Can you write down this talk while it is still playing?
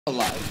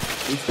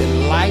life, it's the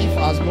life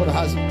as God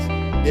has it.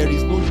 There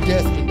is no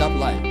death in that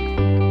life.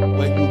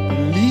 When you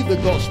believe the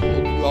gospel,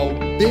 you are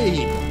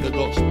obeying the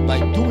gospel. By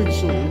doing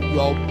so, you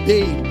are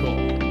obeying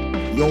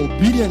God. Your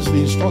obedience to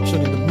the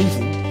instruction in the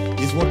meeting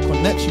is what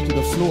connects you to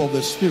the flow of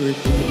the Spirit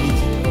in the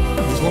meeting.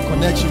 It's what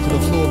connects you to the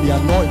flow of the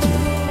anointing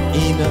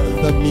in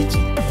the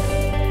meeting.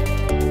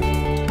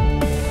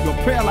 Your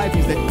prayer life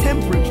is the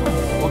temperature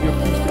of your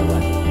Christian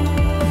life.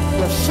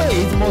 Your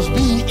faith must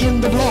be in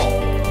the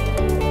blood.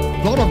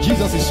 The blood of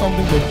Jesus is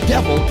something the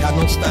devil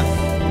cannot stand.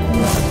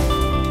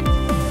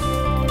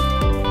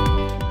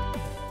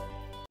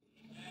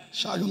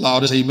 Shout your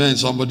loudest amen,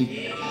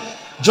 somebody.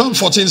 John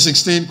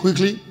 14:16,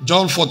 quickly.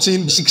 John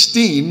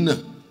 14:16.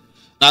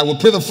 I will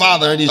pray the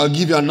Father, and He shall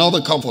give you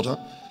another comforter,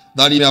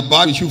 that He may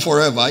abide with you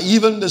forever,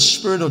 even the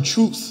Spirit of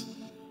truth,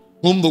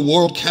 whom the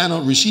world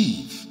cannot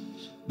receive,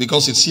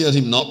 because it seeth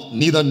Him not,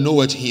 neither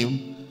knoweth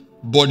Him.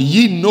 But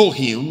ye know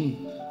Him,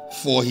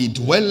 for He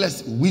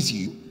dwelleth with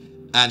you,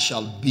 and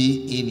shall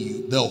be in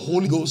you. The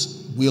Holy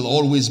Ghost will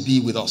always be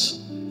with us.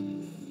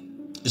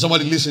 Is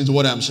somebody listening to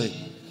what I'm saying?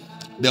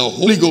 The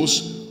Holy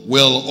Ghost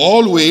will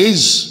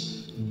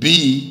always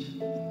be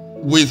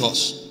with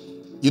us.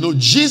 You know,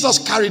 Jesus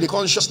carried the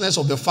consciousness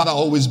of the Father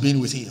always being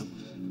with Him.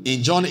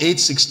 In John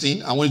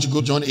 8:16, I want you to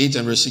go to John 8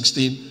 and verse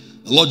 16.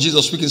 The Lord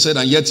Jesus speaking said,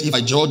 and yet if I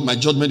judge, my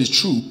judgment is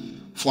true,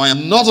 for I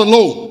am not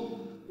alone.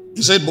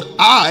 He said, but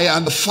I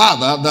and the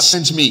Father that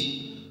sent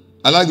me.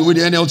 I like the way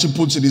the NLT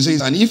puts it. He says,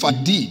 and if I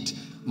did,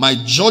 my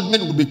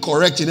judgment would be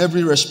correct in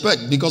every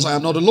respect, because I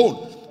am not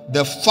alone.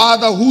 The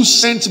Father who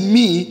sent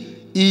me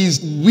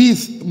is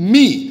with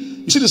me.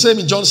 You see the same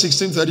in John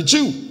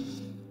 16:32.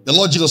 The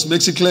Lord Jesus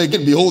makes it clear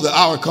again, behold, the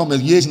hour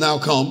cometh, yea, is now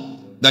come,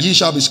 that ye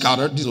shall be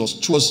scattered. This was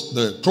towards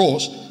the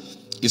cross.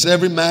 He said,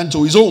 every man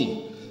to his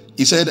own.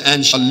 He said,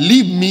 and shall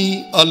leave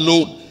me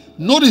alone.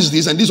 Notice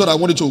this, and this is what I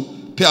wanted to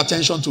pay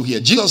attention to here.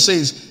 Jesus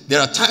says,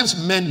 there are times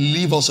men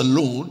leave us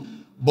alone,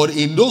 but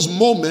in those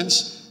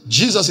moments,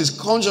 Jesus is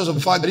conscious of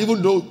the fact that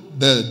even though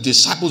the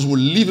disciples would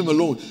leave him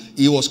alone,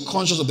 he was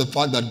conscious of the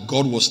fact that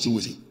God was still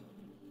with him.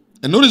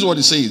 And notice what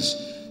he says.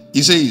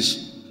 He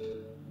says,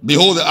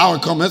 behold, the hour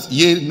cometh,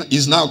 yea,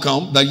 is now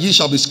come, that ye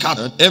shall be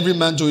scattered, every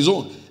man to his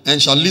own,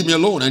 and shall leave me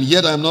alone. And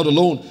yet I am not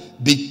alone,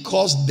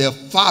 because the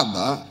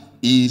Father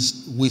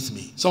is with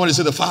me. Somebody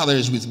say, the Father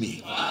is with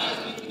me.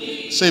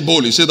 Say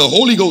boldly. Say, the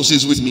Holy Ghost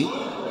is with me.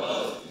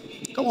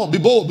 Come on, be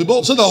bold, be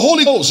bold. Say, the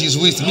Holy Ghost is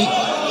with me.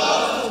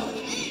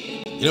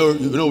 You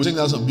know, we sing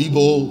that song, be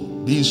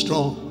bold, be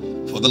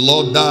strong, for the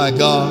Lord thy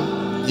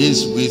God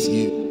is with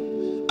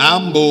you.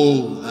 I'm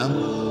bold,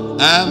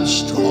 I'm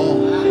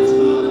strong,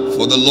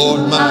 for the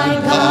Lord my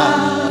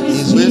God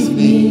is with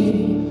me.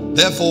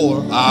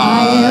 Therefore,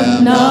 I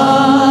am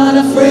not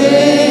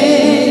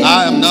afraid.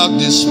 I am not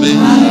dismayed.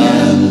 I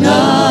am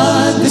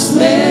not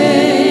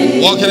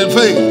dismayed. Walking in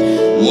faith.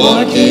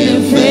 Walking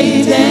in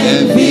faith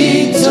and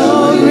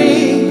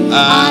victory.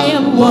 I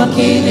am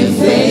walking in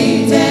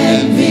faith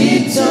and victory.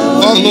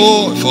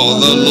 For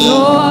the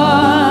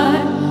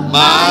Lord,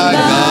 my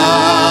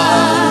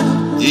God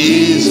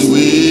is with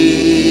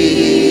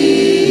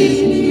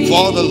me.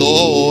 For the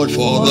Lord,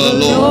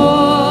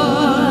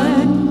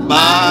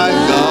 my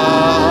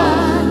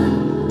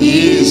God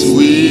is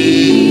with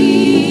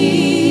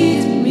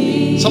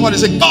me. Somebody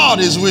say, God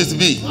is with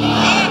me.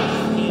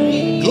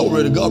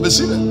 Glory to God. But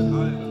see that?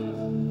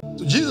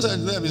 So Jesus said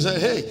to them, he said,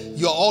 hey,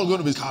 you are all going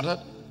to be scattered,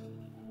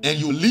 and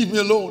you will leave me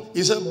alone.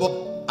 He said,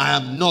 but I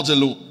am not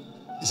alone.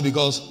 It's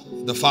because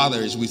the Father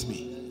is with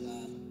me.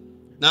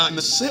 Now, in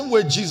the same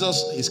way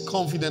Jesus is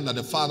confident that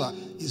the Father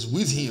is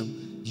with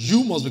him,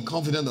 you must be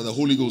confident that the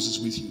Holy Ghost is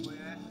with you.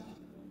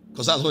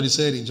 Because that's what he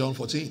said in John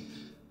 14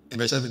 and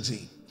verse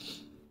 17.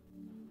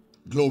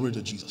 Glory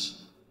to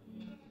Jesus.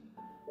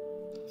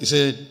 He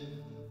said,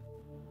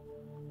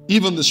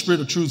 even the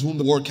Spirit of truth whom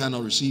the world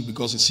cannot receive,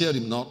 because it seeth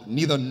him not,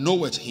 neither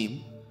knoweth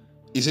him.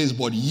 He says,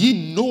 but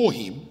ye know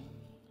him,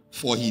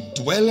 for he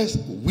dwelleth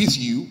with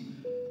you,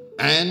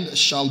 and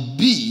shall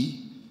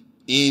be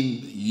in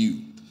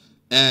you.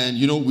 And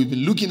you know, we've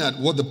been looking at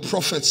what the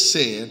prophet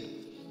said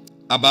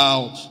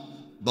about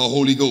the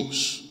Holy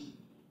Ghost.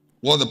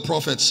 What the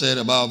prophet said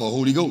about the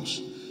Holy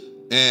Ghost.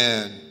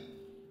 And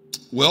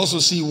we also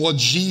see what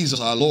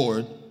Jesus, our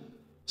Lord,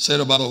 said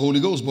about the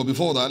Holy Ghost. But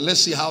before that, let's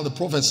see how the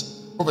prophets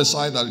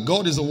prophesied that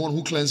God is the one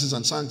who cleanses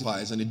and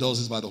sanctifies, and he does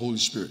this by the Holy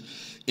Spirit.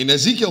 In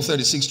Ezekiel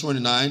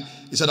 36:29,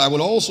 he said, I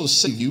will also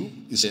save you,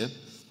 he said.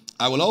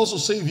 I will also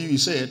save you, he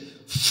said,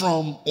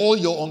 from all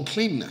your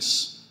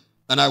uncleanness,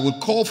 and I will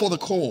call for the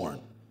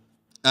corn,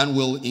 and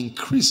will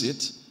increase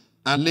it,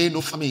 and lay no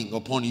famine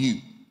upon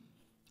you.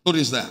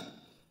 Notice that.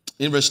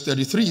 In verse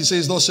 33, he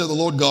says, thus saith the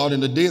Lord God,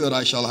 in the day that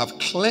I shall have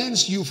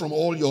cleansed you from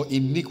all your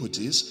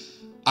iniquities,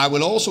 I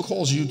will also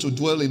cause you to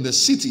dwell in the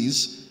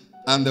cities,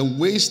 and the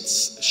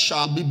wastes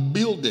shall be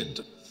builded.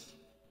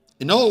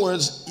 In other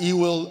words, he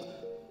will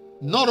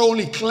not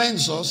only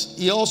cleanse us,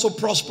 he also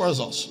prospers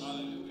us.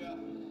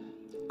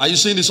 Are you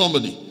seeing this,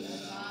 somebody?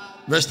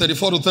 Verse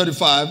 34 to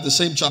 35, the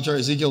same chapter,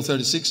 Ezekiel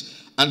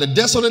 36. And the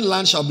desolate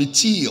land shall be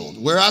tilled,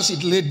 whereas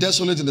it lay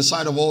desolate in the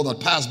sight of all that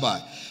passed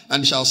by.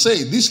 And shall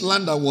say, this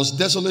land that was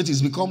desolate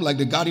is become like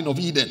the Garden of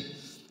Eden.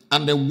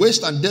 And the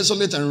waste and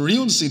desolate and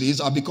ruined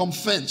cities are become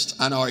fenced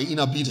and are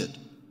inhabited.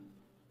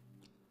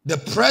 The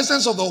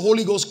presence of the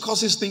Holy Ghost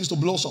causes things to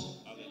blossom.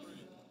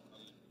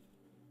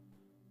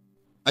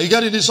 Are you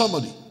getting this,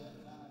 somebody?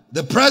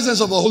 The presence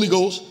of the Holy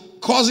Ghost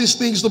causes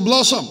things to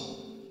blossom.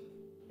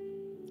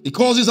 It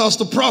causes us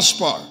to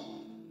prosper.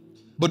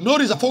 But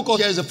notice the focus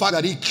here is the fact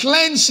that he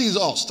cleanses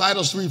us.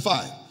 Titus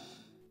 3:5.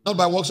 Not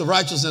by works of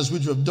righteousness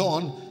which we have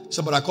done,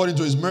 but according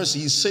to his mercy,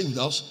 he saved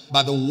us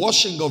by the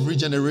washing of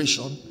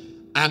regeneration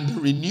and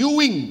the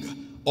renewing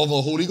of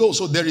the Holy Ghost.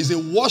 So there is a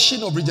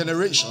washing of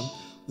regeneration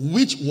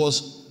which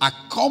was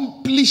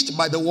accomplished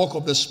by the work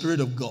of the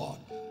Spirit of God.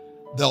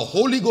 The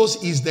Holy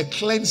Ghost is the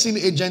cleansing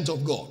agent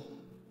of God.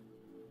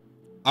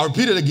 I'll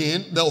repeat it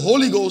again. The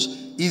Holy Ghost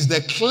is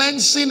the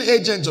cleansing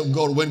agent of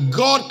God. When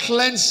God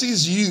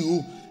cleanses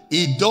you,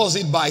 he does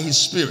it by his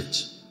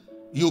Spirit.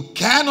 You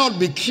cannot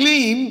be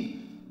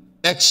clean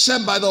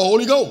except by the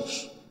Holy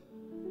Ghost.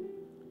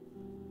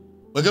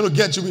 We're going to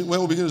get to where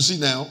we begin to see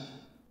now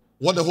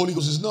what the Holy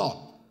Ghost is not.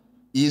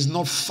 He is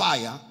not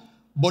fire,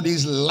 but he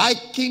is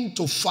likened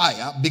to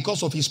fire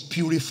because of his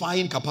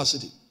purifying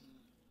capacity,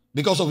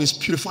 because of his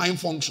purifying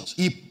functions.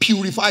 He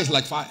purifies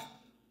like fire.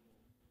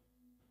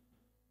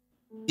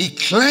 He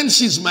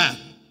cleanses man.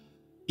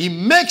 He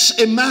makes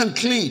a man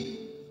clean.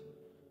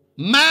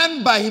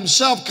 Man by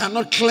himself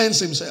cannot cleanse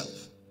himself.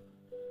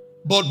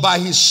 But by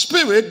his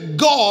Spirit,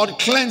 God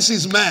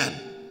cleanses man.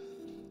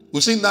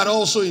 We've seen that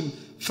also in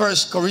 1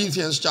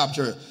 Corinthians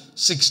chapter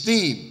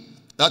 16.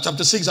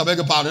 Chapter 6, I beg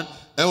your pardon.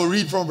 And we'll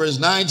read from verse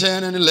 9,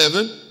 10, and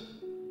 11.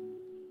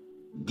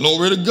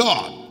 Glory to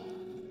God.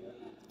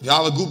 If you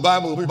have a good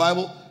Bible, read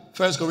Bible.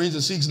 1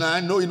 Corinthians 6,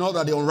 9. Know ye not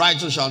that the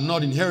unrighteous shall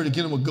not inherit the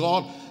kingdom of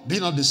God? Be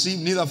not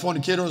deceived, neither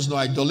fornicators, nor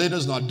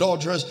idolaters, nor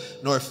adulterers,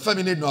 nor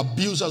effeminate, nor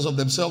abusers of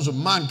themselves with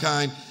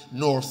mankind,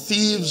 nor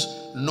thieves,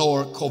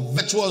 nor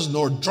covetous,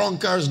 nor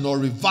drunkards, nor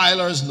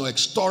revilers, nor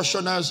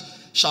extortioners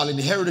shall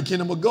inherit the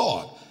kingdom of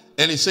God.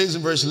 And it says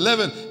in verse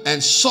 11,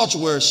 and such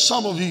were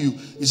some of you.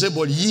 He said,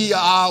 but ye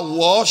are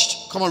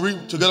washed. Come on,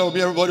 read together with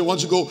me, everybody.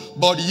 Once you go,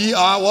 but ye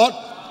are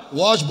what?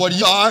 Washed, but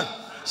ye are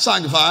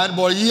sanctified,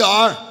 but ye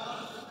are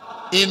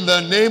in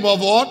the name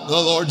of what? The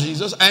Lord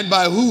Jesus. And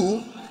by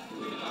who?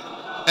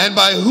 And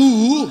by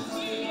who?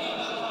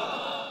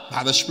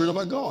 By the Spirit of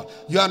our God.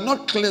 You are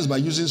not cleansed by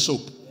using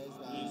soap.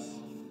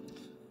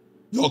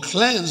 You're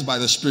cleansed by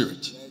the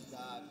Spirit.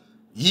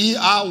 Ye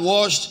are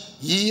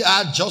washed, ye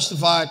are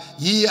justified,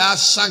 ye are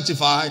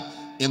sanctified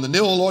in the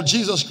name of the Lord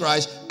Jesus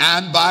Christ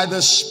and by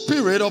the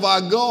Spirit of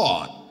our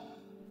God.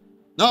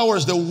 In other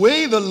words, the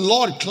way the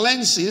Lord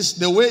cleanses,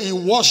 the way he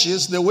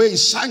washes, the way he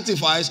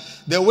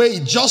sanctifies, the way he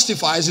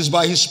justifies is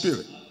by his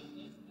Spirit.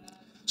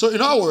 So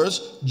in other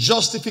words,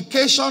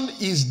 justification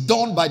is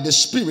done by the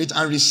Spirit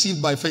and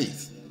received by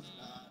faith.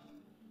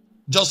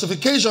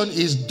 Justification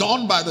is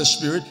done by the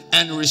Spirit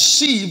and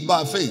received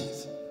by faith.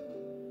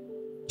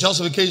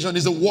 Justification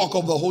is the work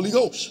of the Holy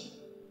Ghost.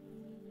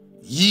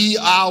 Ye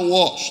are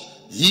washed.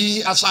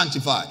 Ye are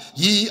sanctified.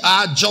 Ye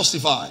are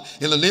justified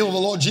in the name of the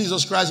Lord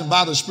Jesus Christ and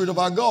by the Spirit of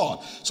our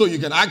God. So you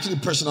can actually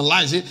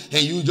personalize it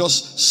and you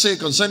just say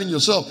concerning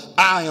yourself,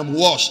 I am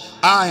washed.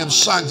 I am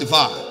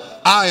sanctified.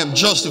 I am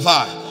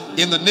justified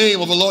in the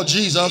name of the Lord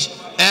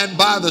Jesus and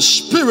by the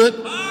Spirit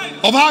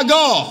of our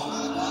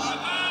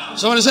God.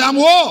 Somebody say, I'm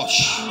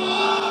washed.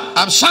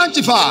 I'm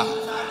sanctified.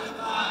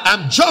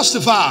 I'm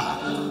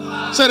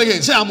justified. Say it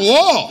again. Say, I'm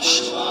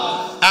washed.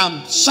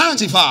 I'm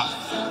sanctified.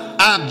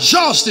 I'm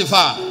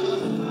justified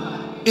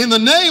in the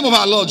name of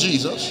our Lord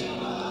Jesus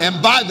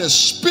and by the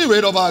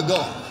Spirit of our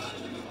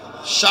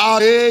God.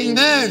 Shout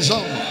amen.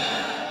 Someone.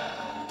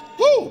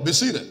 Woo, be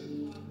seated.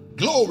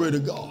 Glory to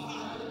God.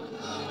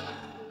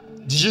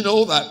 Did you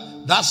know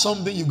that that's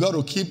something you've got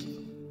to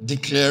keep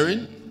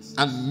declaring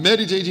and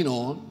meditating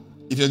on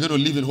if you're going to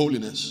live in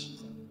holiness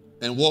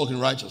and walk in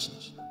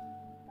righteousness?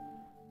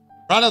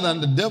 Rather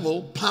than the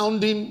devil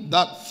pounding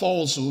that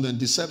falsehood and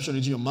deception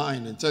into your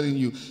mind and telling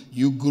you,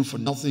 you good for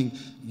nothing,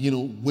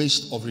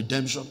 waste of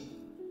redemption.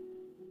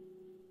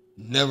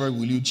 Never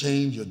will you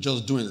change. You're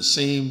just doing the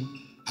same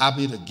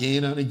habit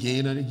again and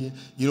again and again.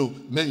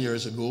 Many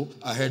years ago,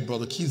 I heard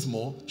Brother Keith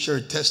Moore share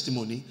a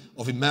testimony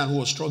of a man who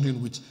was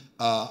struggling with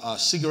a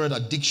cigarette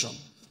addiction.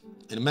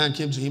 And a man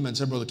came to him and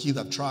said, Brother Keith,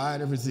 I've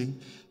tried everything.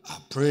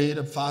 I've prayed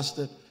and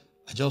fasted.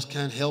 I just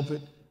can't help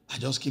it. I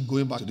just keep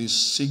going back to these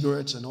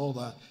cigarettes and all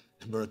that.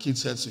 And Brother Keith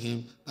said to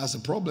him, that's the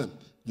problem.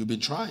 You've been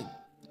trying.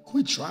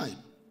 Quit trying.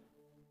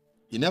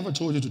 He never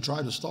told you to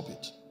try to stop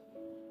it.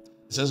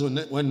 He says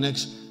when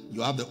next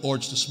you have the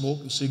urge to smoke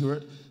a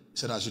cigarette, he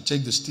said as you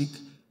take the stick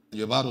and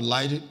you're about to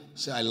light it,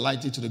 say, I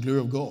light it to the glory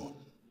of God.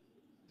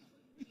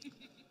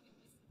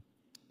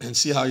 And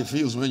see how it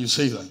feels when you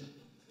say that.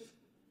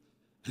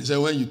 He said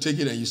when you take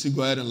it and you still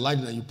go ahead and light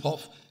it and you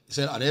puff, he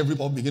said at every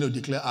puff begin to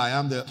declare, I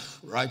am the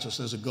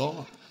righteousness of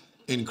God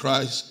in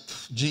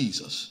Christ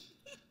Jesus.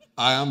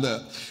 I am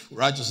the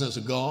righteousness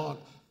of God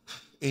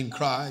in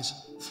Christ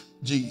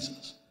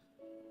Jesus.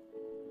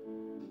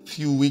 A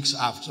few weeks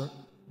after,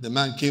 the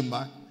man came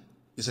back.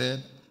 He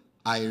said,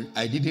 I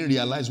didn't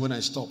realize when I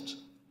stopped.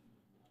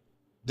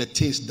 The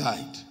taste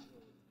died.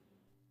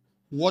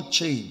 What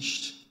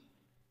changed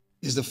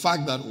is the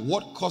fact that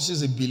what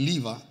causes a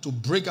believer to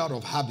break out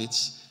of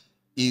habits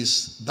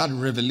is that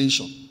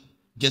revelation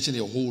getting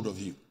a hold of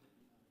you.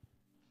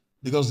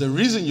 Because the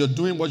reason you're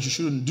doing what you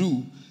shouldn't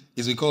do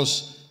is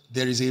because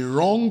there is a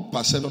wrong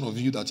perception of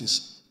you that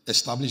is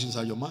established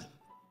inside your mind.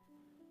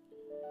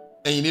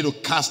 And you need to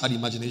cast that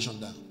imagination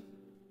down.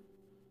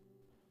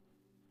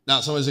 Now,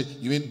 somebody say,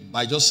 you mean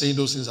by just saying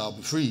those things I'll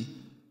be free?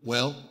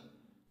 Well,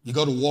 you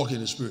got to walk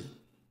in the Spirit.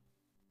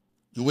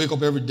 You wake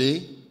up every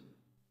day,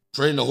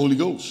 pray in the Holy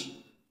Ghost.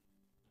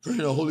 Pray in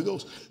the Holy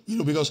Ghost. You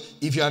know, because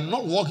if you are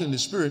not walking in the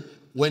Spirit,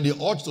 when the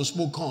urge to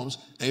smoke comes,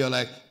 and you're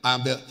like,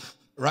 I'm the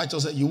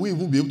righteous, you won't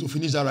even be able to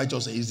finish that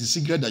righteousness. It's the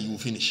secret that you will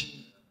finish.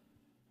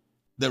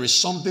 There is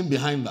something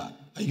behind that.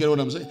 You get what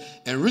I'm saying?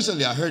 And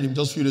recently I heard him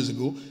just a few days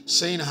ago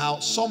saying how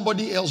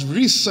somebody else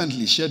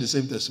recently shared the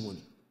same testimony.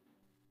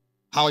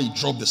 How he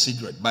dropped the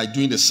cigarette by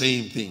doing the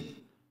same thing.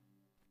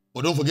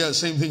 But don't forget, the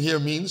same thing here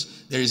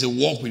means there is a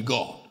walk with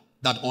God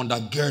that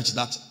undergirds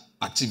that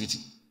activity.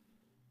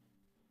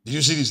 Did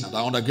you see this now?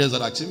 That undergirds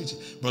that activity.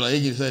 Brother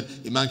Hagin said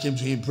a man came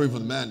to him, prayed for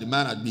the man. The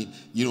man had been,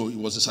 he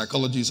was a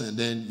psychologist and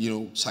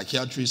then,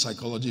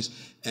 psychologist.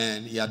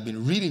 And he had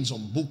been reading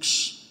some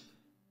books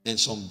and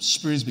some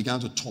spirits began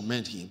to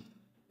torment him.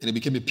 And he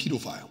became a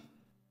pedophile.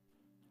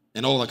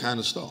 And all that kind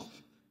of stuff.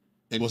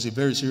 And it was a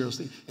very serious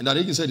thing. And that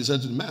Hagin said, he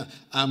said to the man,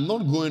 I'm not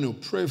going to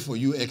pray for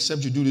you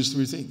except you do these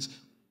three things.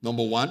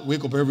 Number one,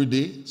 wake up every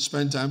day,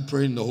 spend time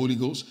praying in the Holy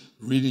Ghost,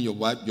 reading your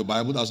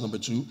Bible. That's number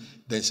two.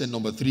 Then said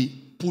number three,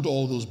 put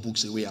all those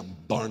books away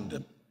and burn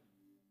them.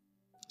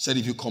 Said,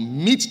 if you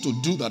commit to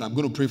do that, I'm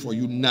going to pray for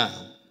you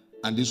now.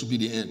 And this will be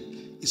the end.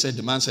 He said,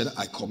 the man said,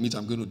 I commit,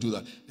 I'm going to do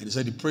that. And he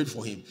said, he prayed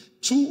for him.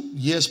 2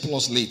 years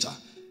plus later,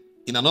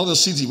 in another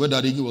city where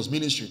that Hagin was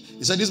ministering,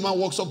 he said, this man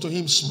walks up to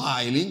him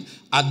smiling.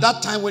 At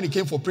that time when he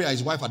came for prayer,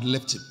 his wife had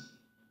left him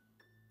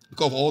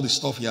because of all the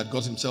stuff he had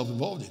got himself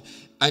involved in.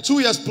 And 2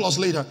 years plus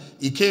later,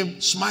 he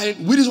came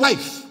smiling with his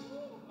wife.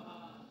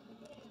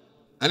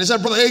 And he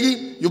said, Brother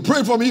Hagin, you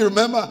prayed for me,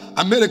 remember?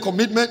 I made a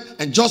commitment,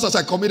 and just as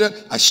I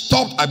committed, I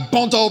stopped, I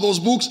burnt all those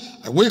books.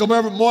 I wake up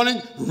every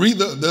morning, read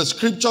the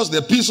scriptures, the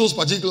epistles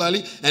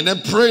particularly, and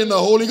then pray in the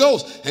Holy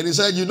Ghost. And he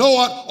said, you know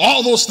what?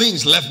 All those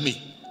things left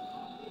me.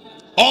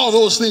 All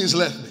those things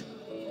left me.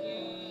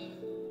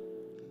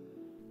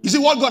 You see,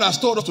 what God has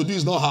told us to do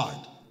is not hard.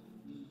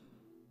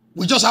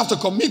 We just have to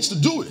commit to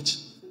do it.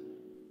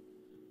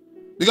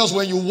 Because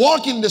when you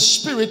walk in the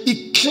Spirit,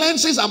 it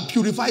cleanses and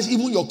purifies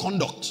even your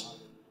conduct.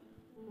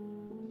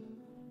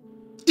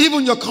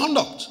 Even your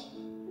conduct.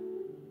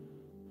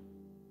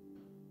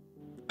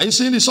 Are you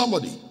seeing this,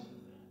 somebody?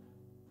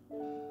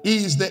 He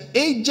is the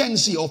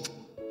agency of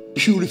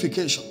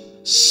purification,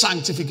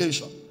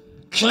 sanctification,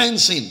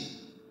 cleansing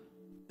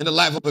in the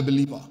life of a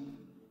believer.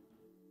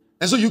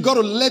 And so you got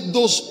to let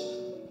those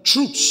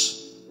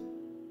truths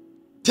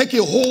take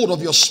a hold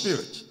of your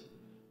spirit.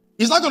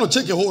 It's not going to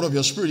take a hold of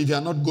your spirit if you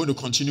are not going to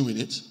continue in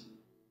it.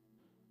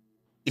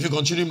 If you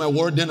continue in my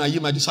word, then are ye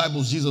my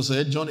disciples, Jesus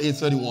said, John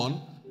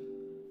 8:31.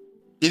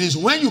 It is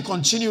when you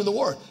continue in the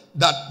word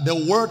that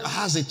the word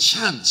has a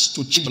chance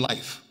to change your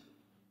life.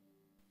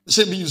 The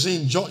same thing you see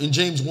in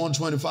James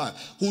 1:25.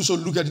 Whoso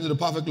looketh into the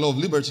perfect law of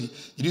liberty,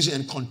 did you see,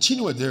 and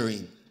continueth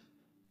therein.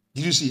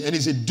 Did you see? And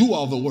he's a doer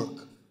of the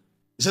work.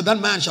 He said, that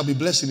man shall be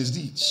blessed in his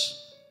deeds.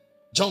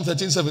 John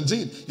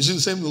 13:17. You see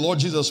the same, the Lord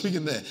Jesus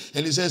speaking there.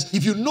 And he says,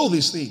 if you know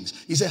these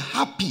things, he said,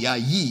 happy are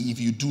ye if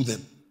you do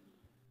them.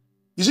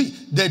 You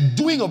see, the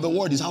doing of the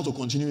word is how to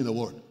continue in the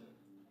word.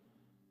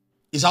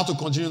 It's how to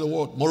continue in the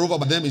word. Moreover,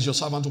 by them is your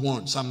servant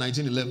warned. Psalm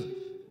 19:11.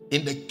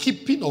 In the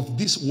keeping of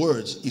these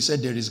words, he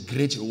said, there is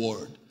great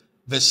reward.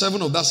 Verse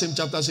 7 of that same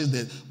chapter says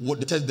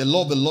that the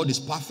law of the Lord is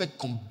perfect,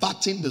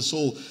 combating the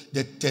soul.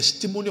 The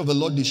testimony of the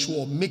Lord is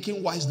sure,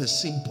 making wise the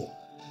simple.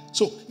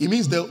 So it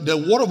means the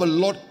word of the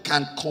Lord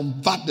can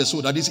combat the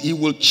soul. That is, it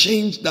will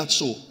change that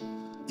soul.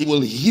 It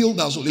will heal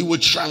that soul. It will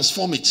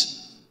transform it.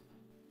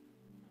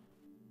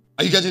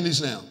 Are you getting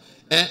this now?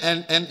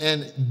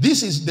 And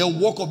this is the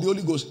work of the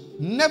Holy Ghost.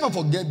 Never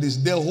forget this.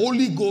 The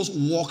Holy Ghost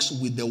walks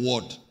with the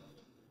word.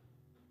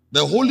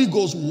 The Holy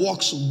Ghost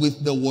walks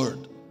with the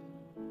word.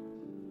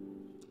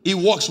 He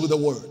walks with the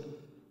word.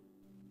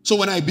 So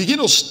when I begin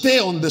to stay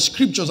on the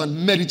scriptures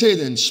and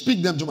meditate and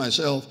speak them to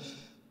myself,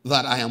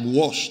 that I am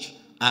washed,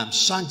 I am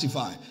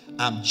sanctified,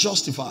 I am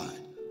justified.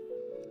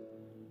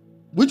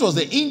 Which was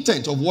the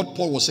intent of what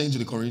Paul was saying to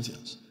the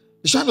Corinthians.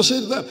 He's trying to say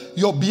to them,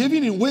 you're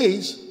behaving in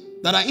ways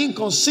that are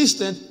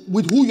inconsistent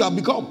with who you have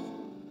become.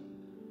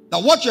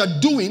 That what you're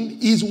doing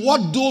is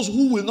what those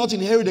who will not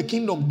inherit the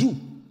kingdom do.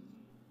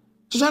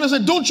 So he's trying to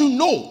say, don't you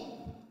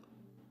know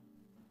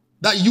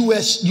that you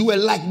were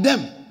like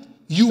them?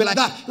 You were like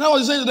that. And I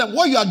was saying to them,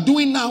 what you are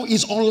doing now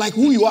is unlike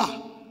who you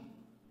are.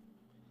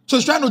 So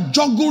he's trying to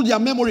juggle their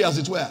memory, as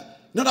it were.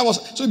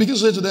 So he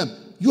begins to say to them,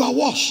 you are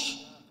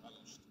washed.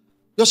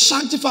 You're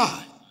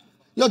sanctified.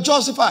 You're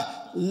justified.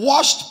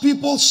 Washed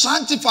people,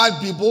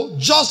 sanctified people,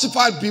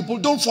 justified people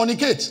don't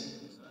fornicate.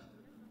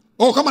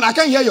 Oh, come on, I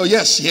can't hear your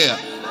yes here.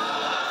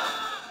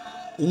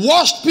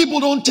 Washed people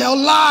don't tell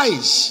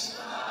lies.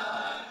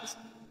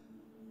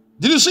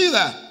 Did you see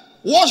that?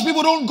 Washed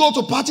people don't go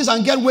to parties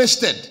and get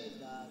wasted.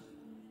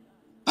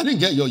 I didn't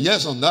get your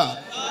yes on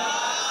that.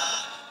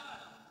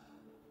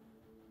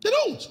 They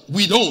don't.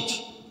 We don't.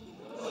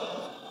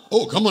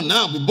 Oh, come on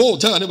now, be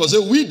bold. Tell your neighbor, say,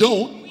 we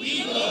don't.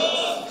 We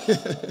don't.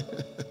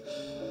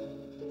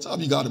 That's how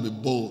you got to be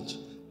bold.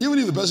 Even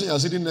if the person you're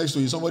sitting next to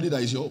is somebody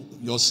that is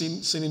your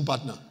sinning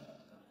partner.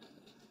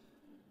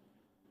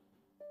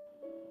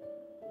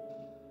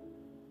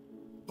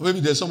 Or maybe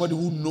there's somebody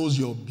who knows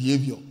your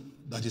behavior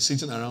that is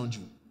sitting around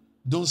you.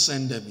 Don't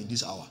send them in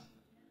this hour.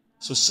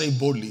 So say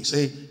boldly,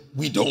 say,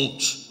 we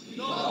don't. We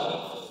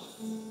don't.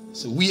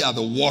 So we are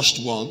the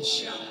washed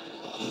ones.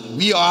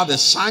 We are the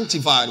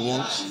sanctified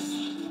ones.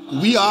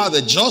 We are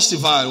the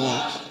justified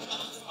ones.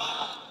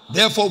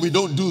 Therefore, we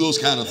don't do those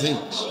kind of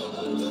things.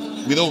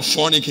 We don't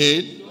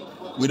fornicate.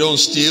 We don't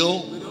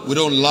steal. We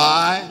don't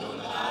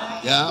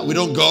lie. Yeah, we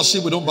don't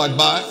gossip. We don't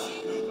backbite.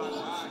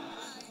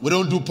 We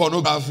don't do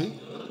pornography.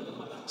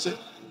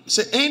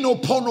 Say, ain't no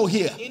porno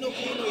here. Ain't no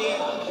porno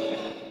here.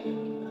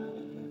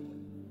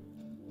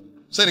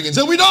 Say it again.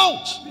 Say, we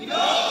don't. We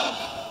don't.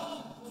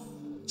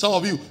 Some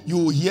of you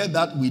will hear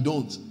that we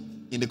don't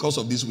in the course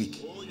of this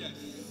week. Oh, yes.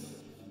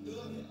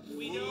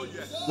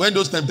 When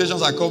those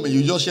temptations are coming,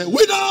 you just hear,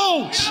 we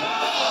don't.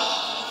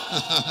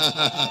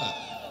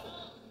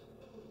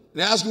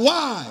 They ask,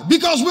 why?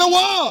 Because we're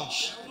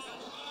washed.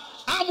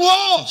 I'm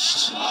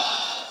washed.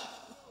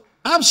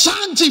 I'm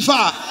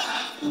sanctified.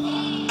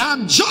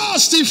 I'm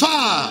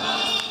justified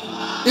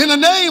in the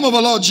name of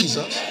the Lord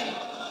Jesus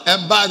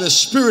and by the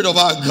Spirit of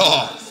our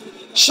God.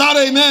 Shout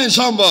amen,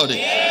 somebody.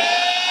 Yeah.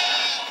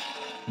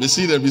 Be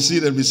seated, be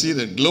seated, be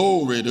seated.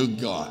 Glory to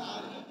God.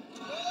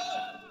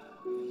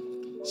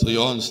 So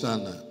you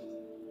understand that.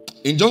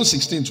 In John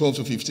 16, 12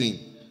 to 15,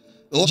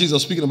 the Lord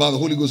Jesus speaking about the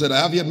Holy Ghost said,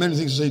 I have yet many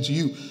things to say to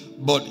you,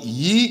 but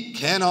ye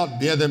cannot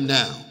bear them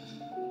now.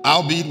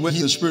 Albeit when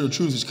he, the Spirit of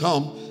truth, is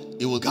come,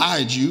 it will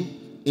guide you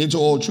into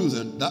all truth.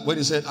 And that when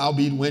he said,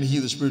 albeit when he,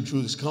 the Spirit of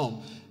truth, is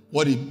come,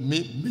 what he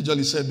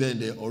majorly said there in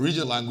the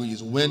original language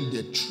is when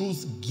the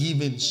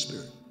truth-giving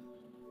Spirit,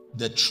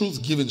 the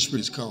truth-giving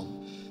Spirit is come.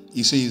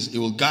 He says, it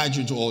will guide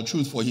you into all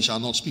truth, for he shall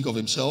not speak of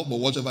himself, but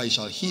whatever he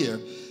shall hear,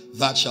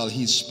 that shall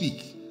he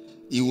speak.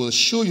 He will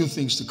show you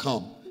things to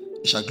come.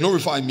 He shall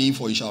glorify me,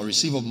 for he shall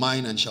receive of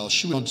mine and shall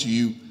shew it unto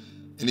you.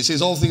 And he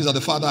says, all things that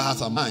the Father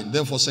hath are mine.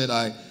 Therefore said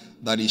I,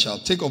 that he shall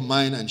take of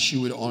mine and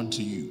shew it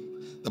unto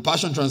you. The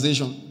Passion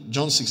Translation,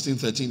 John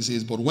 16:13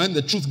 says, but when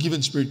the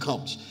truth-giving Spirit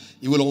comes,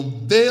 he will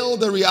unveil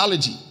the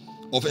reality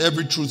of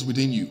every truth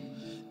within you.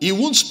 He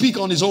won't speak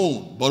on his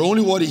own, but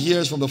only what he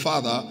hears from the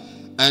Father,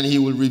 and he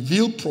will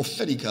reveal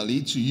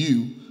prophetically to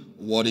you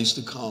what is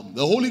to come.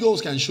 The Holy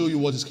Ghost can show you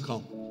what is to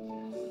come.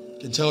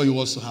 Can tell you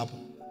what's to happen.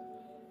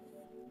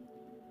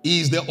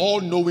 He is the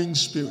all-knowing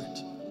Spirit.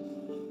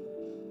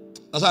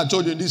 As I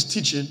told you in this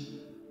teaching,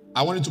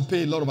 I wanted to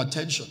pay a lot of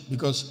attention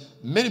because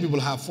many people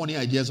have funny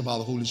ideas about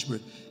the Holy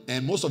Spirit,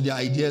 and most of their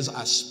ideas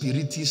are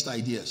spiritist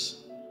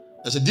ideas.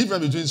 There's a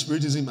difference between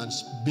spiritism and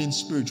being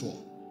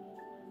spiritual.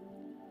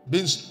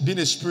 Being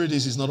a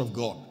spiritist is not of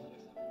God.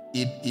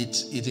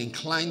 It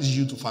inclines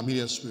you to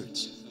familiar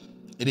spirits.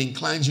 It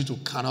inclines you to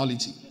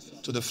carnality,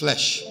 to the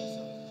flesh.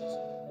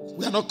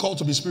 We are not called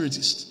to be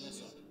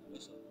spiritists.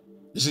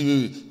 You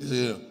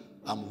see,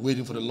 I'm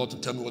waiting for the Lord to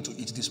tell me what to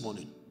eat this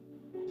morning.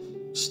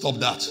 Stop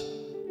that.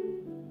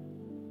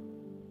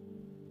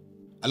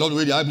 I love the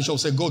way the Archbishop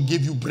said, God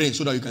gave you brain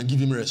so that you can give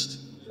him rest.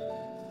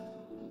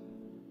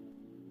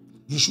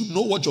 You should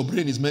know what your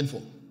brain is meant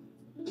for.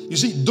 You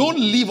see, don't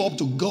leave up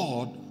to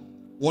God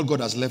what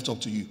God has left up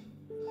to you.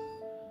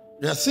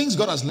 There are things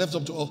God has left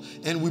up to us,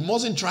 and we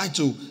mustn't try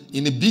to,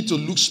 in a bid to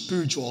look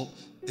spiritual,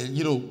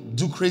 and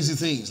do crazy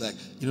things like,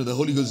 the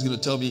Holy Ghost is going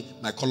to tell me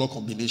my color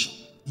combination.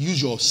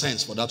 Use your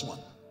sense for that one.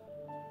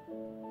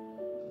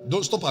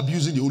 Don't stop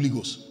abusing the Holy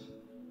Ghost.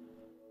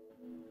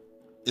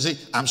 You say,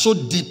 I'm so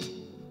deep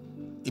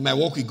in my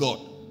walk with God.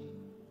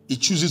 He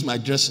chooses my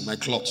dress, my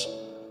clothes.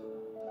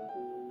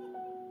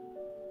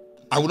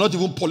 I will not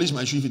even polish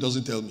my shoe if he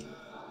doesn't tell me.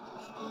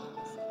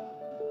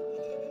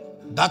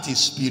 That is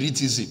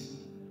spiritism.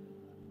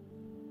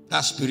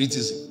 That's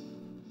spiritism.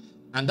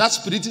 And that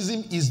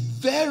spiritism is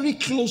very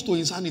close to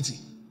insanity.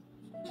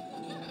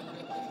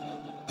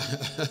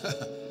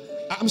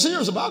 I'm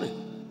serious about it.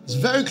 It's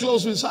very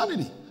close to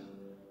insanity.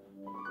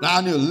 Now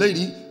I knew a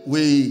lady,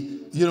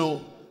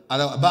 at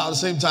about the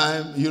same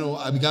time,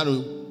 I began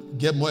to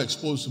get more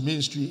exposed to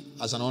ministry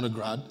as an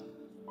undergrad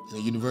in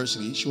a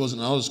university. She was in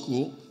another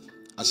school.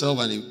 Herself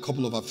and a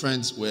couple of her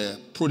friends were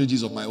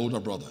prodigies of my older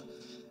brother.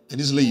 And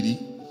this lady,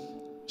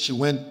 she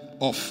went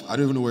off. I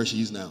don't even know where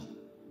she is now.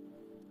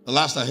 The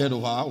last I heard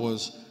of her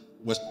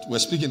we're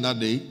speaking that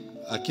day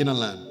at Canaan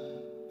Land.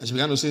 And she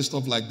began to say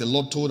stuff like the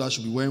Lord told her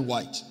she should be wearing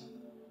white.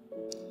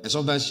 And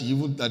sometimes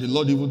the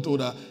Lord even told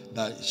her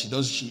that she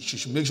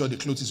should make sure the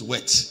clothes is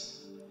wet.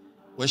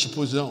 where she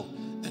puts it on.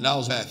 And that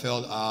was where I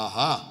felt,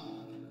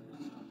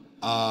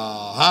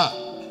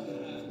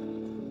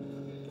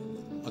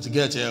 want to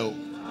get you.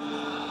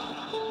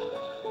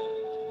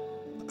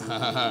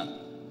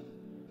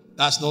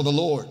 That's not the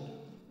Lord.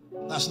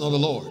 That's not the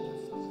Lord.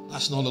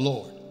 That's not the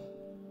Lord.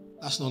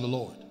 That's not the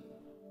Lord.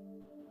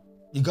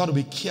 You got to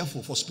be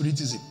careful for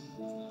spiritism.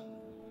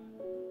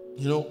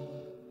 You know,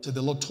 so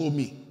the Lord told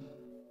me,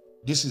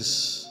 this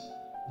is,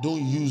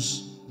 don't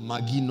use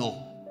Maggi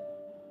no.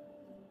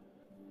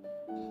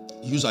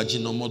 Use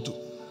Ajinomoto.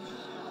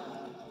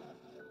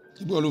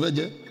 You got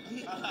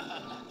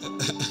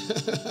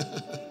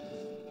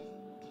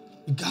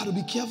to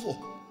be careful.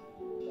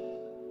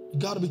 You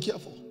got to be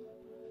careful.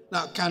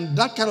 Now, can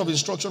that kind of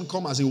instruction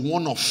come as a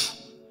one-off?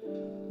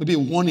 Maybe a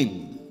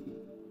warning.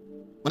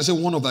 When I say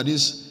one-off, that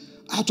is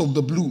out of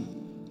the blue.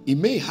 It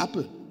may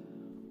happen.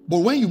 But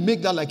when you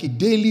make that like a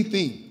daily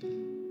thing,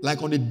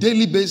 like on a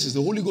daily basis,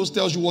 the Holy Ghost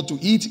tells you what to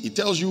eat. It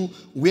tells you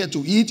where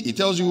to eat. It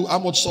tells you how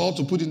much salt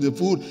to put in the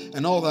food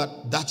and all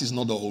that. That is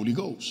not the Holy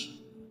Ghost.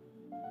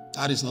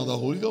 That is not the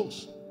Holy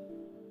Ghost.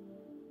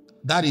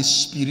 That is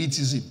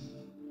spiritism.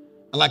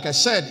 And like I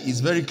said,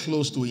 it's very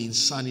close to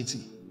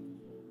insanity.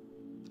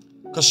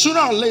 Because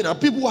sooner or later,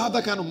 people who have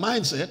that kind of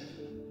mindset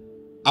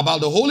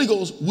about the Holy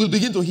Ghost will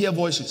begin to hear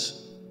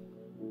voices.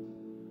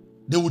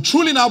 They will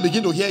truly now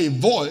begin to hear a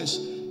voice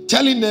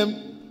telling them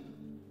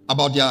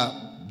about their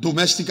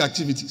domestic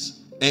activities.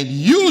 And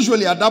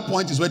usually at that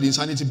point is where the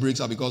insanity breaks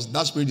out, because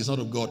that spirit is not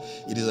of God.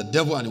 It is a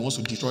devil and he wants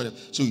to destroy them.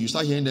 So you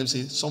start hearing them say,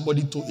 a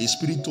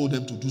spirit told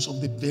them to do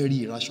something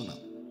very irrational.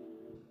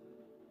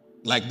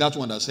 Like that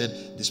one that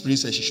said, the spirit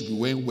said she should be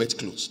wearing wet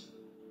clothes.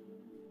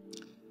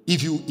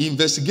 If you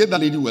investigate that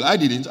lady well, I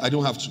didn't, I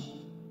don't have to.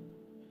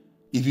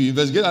 If you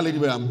investigate that lady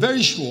well, I'm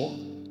very sure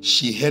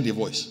she heard a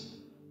voice.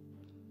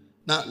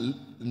 Now,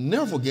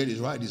 never forget this,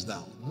 write this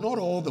down. Not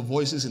all the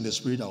voices in the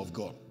spirit are of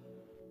God.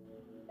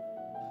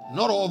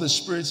 Not all the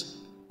spirits,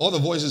 all the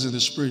voices in the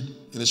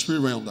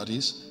spirit realm, that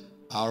is,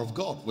 are of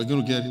God. We're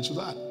going to get into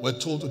that. We're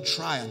told to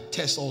try and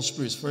test all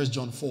spirits. 1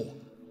 John 4.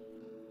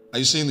 Are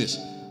you seeing this?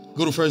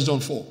 Go to 1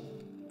 John 4.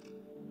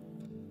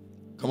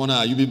 Come on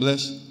now, you be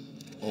blessed?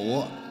 Or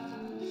what?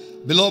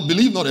 Beloved,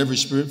 believe not every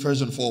spirit, 1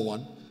 John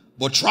 4:1,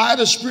 but try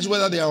the spirits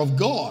whether they are of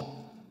God.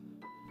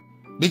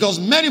 Because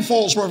many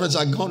false prophets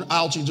are gone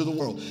out into the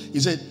world. He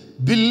said,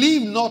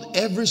 believe not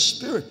every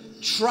spirit.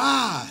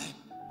 Try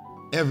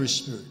every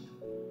spirit.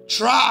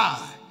 Try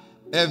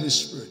every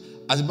spirit.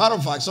 As a matter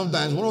of fact,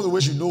 sometimes one of the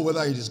ways you know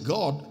whether it is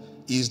God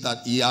is that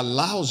he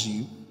allows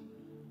you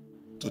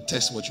to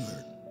test what you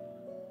heard,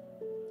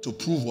 to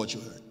prove what you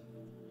heard.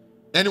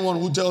 Anyone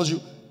who tells you,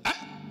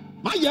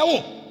 my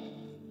yawo,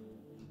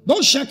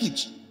 don't shake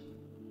it.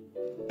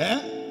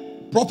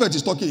 Prophet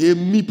is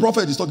talking,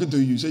 prophet is talking to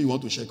you. You say you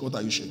want to shake. What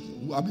are you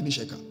shaking? How many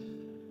shaker?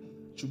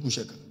 Chuku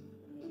shaker.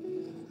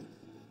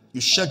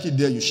 You shake it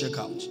there, you shake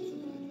out.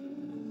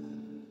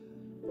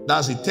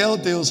 That's a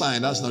telltale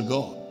sign. That's not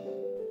God.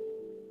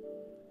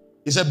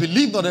 He said,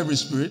 believe not every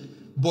spirit,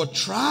 but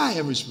try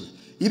every spirit.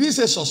 He didn't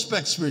say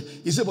suspect spirit.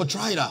 He said, but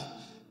try it out.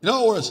 In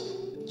other words,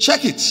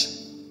 check it.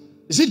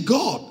 Is it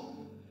God?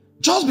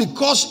 Just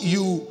because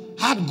you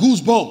had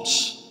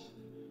goosebumps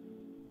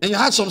and you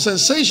had some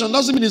sensation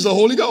doesn't mean it's the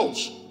Holy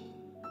Ghost.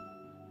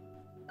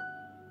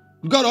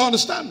 You've got to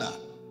understand that.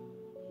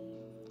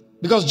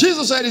 Because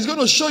Jesus said he's going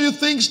to show you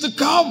things to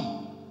come.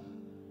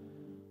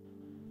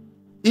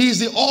 He is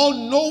the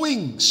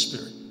all-knowing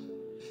spirit.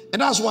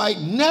 And that's why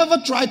never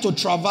try to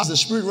traverse the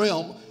spirit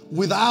realm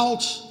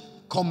without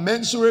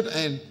commensurate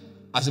and,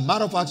 as a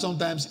matter of fact,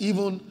 sometimes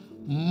even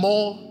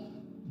more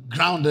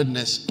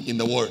groundedness in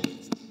the word.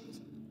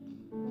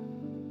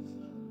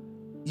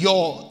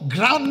 Your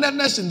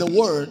groundedness in the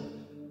word,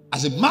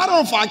 as a matter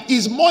of fact,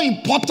 is more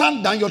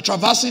important than your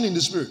traversing in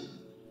the spirit.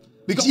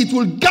 Because it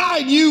will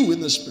guide you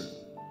in the spirit.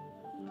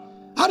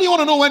 How do you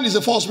want to know when is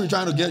a false spirit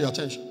trying to get your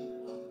attention?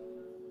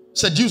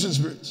 Seducing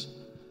spirits.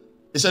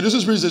 A seducing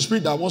spirit is a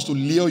spirit that wants to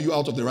lure you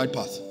out of the right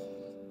path.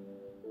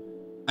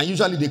 And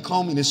usually they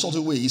come in a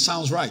subtle way. It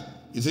sounds right.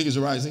 You think it's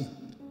the right thing.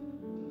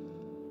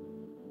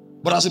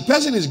 But as a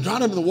person is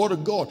grounded in the word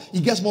of God,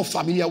 he gets more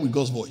familiar with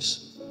God's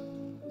voice.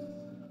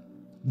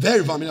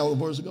 Very familiar with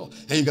the voice of God.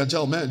 And you can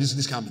tell, man,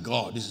 this can't be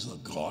God. This is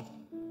not God.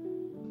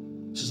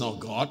 This is not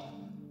God.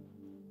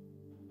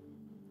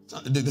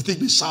 They think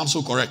they sound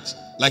so correct.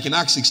 Like in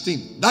Acts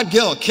 16. That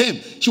girl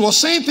came. She was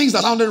saying things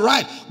that sounded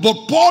right.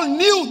 But Paul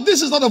knew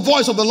this is not the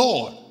voice of the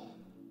Lord.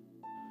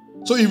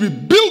 So he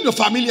rebuked the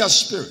familiar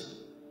spirit.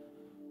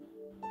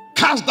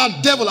 Cast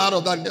that devil out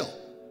of that girl.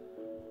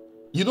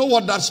 You know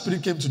what that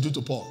spirit came to do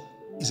to Paul?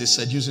 It's a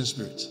seducing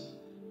spirit.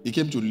 He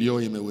came to lure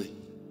him away.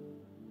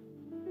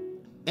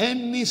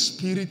 Any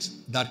spirit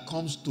that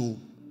comes to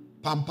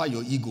pamper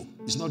your ego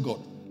is not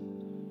God.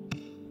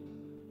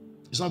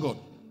 It's not God.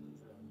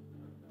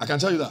 I can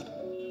tell you that.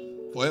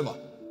 Forever.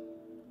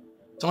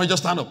 Somebody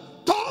just stand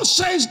up. Thus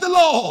says the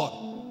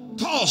Lord.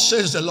 Thus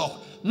says the Lord.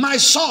 My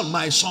son,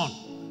 my son.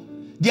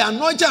 The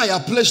anointing I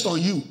have placed on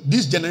you,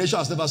 this generation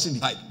has never seen the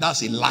type.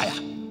 That's a liar.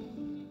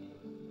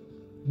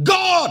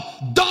 God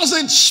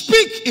doesn't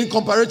speak in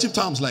comparative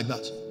terms like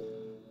that.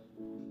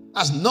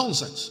 That's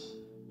nonsense.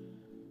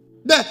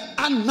 The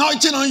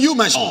anointing on you,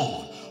 my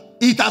son,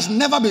 it has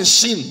never been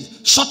seen.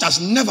 Such has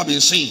never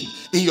been seen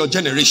in your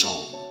generation.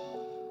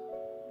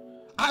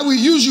 I will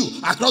use you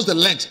across the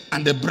length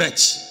and the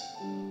breadth.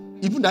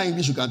 Even that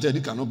English you can tell,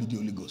 it cannot be the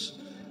Holy Ghost.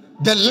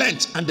 The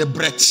length and the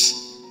breadth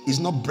is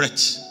not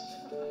breadth.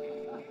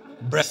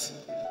 Breath.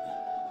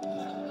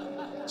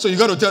 So you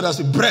got to tell us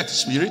the breath,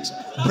 spirit,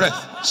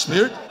 breath,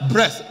 spirit,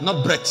 breath,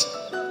 not breath.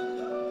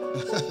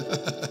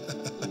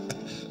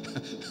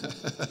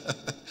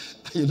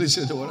 You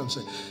listen to what I'm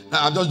saying.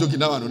 Now, I'm just joking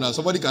now. Now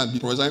somebody can be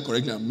prophesying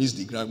correctly and miss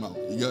the grammar.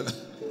 You got.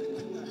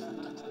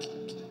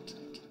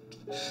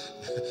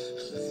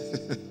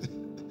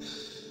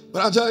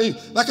 But I'm telling you,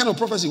 that kind of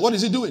prophecy, what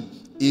is it doing?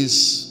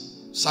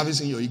 Is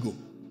servicing your ego.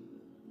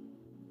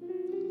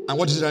 And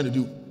what is it trying to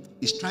do?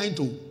 It's trying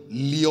to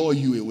lure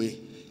you away.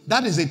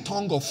 That is a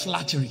tongue of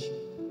flattery.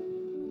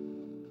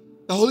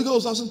 The Holy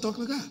Ghost doesn't talk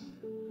like that.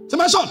 Say,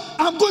 my son,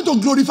 I'm going to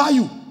glorify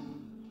you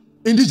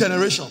in this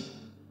generation.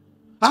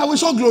 I will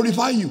so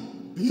glorify you.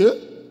 Yeah?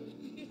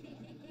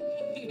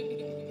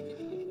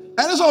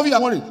 And some of you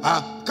are wondering,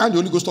 can't the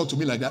Holy Ghost talk to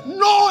me like that?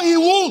 No, he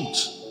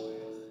won't.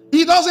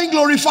 He doesn't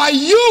glorify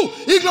you.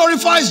 He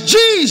glorifies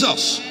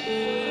Jesus.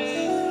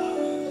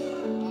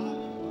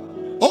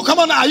 Oh, come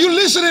on now. Are you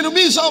listening to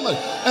me, somebody?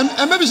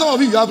 And maybe some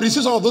of you have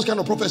received some of those kind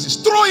of prophecies.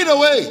 Throw it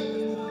away.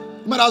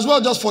 You might as well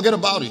just forget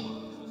about it.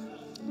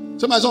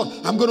 Say, my son,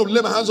 I'm going to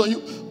lay my hands on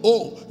you.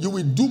 Oh, you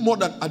will do more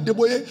than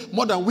Adeboye,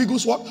 more than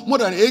Wigglesworth, more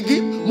than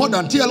Egi, more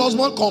than T.L.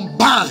 Osborne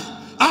combined.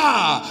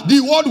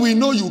 The word we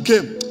know you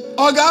came.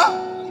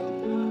 Oga?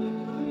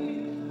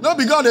 No,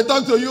 because they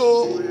talk to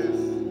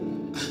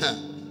you.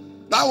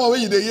 That one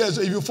when you hear,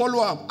 so if you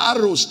follow him,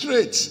 arrow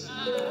straight.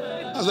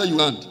 That's where you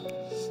land.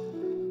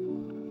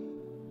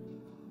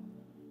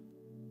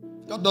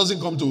 God doesn't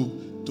come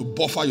to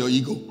buffer your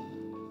ego.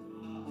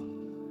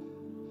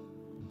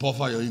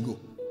 Buffer your ego.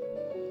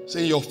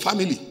 Say, your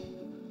family,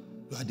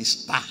 you are the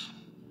star.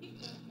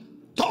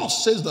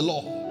 Thus says the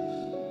Lord,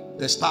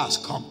 the star has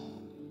come.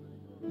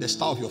 The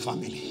star of your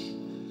family.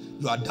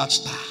 You are that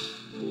star.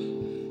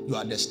 You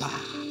are the star.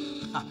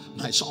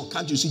 My son,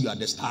 can't you see you are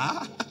the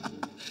star?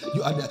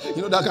 You are the,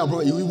 you know that kind of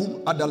problem. You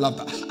even add that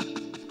laughter.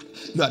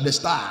 You are the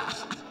star.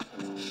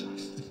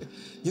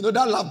 You know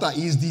that laughter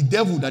is the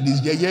devil that is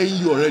yaying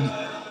you already.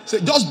 Say,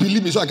 just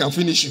believe me so I can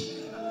finish you.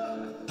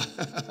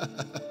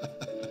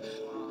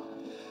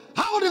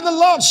 How did the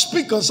Lord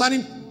speak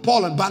concerning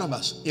Paul and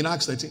Barnabas in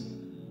Acts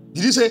 13?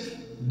 Did he say,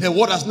 the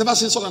word has never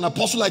seen such an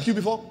apostle like you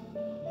before?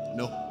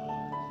 No.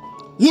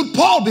 Would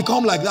Paul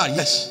become like that?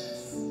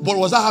 Yes. But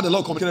was that how the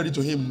Lord communicated it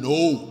to him?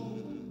 No.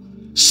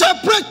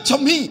 Separate to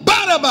me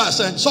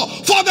Barnabas and Saul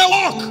for the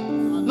work,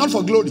 not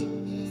for glory.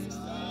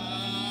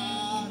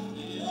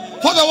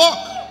 For the work.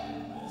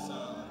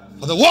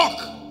 For the work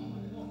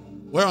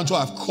whereunto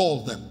I've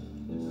called them.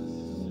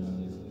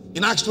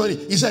 In Acts 20,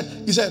 he said,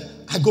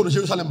 I go to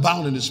Jerusalem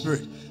bound in the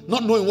spirit,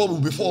 not knowing what will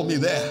befall me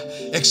there,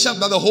 except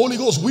that the Holy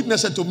Ghost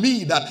witnessed to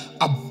me that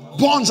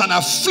bonds and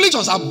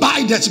afflictions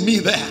abideth me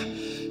there.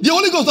 The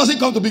Holy Ghost doesn't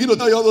come to begin to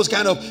tell you all those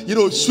kind of,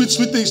 sweet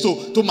things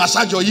to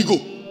massage your ego.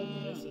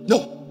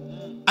 No.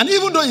 And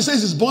even though he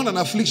says it's bond and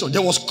affliction,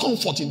 there was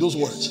comfort in those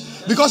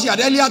words. Because he had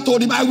earlier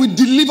told him, I will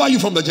deliver you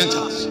from the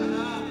Gentiles.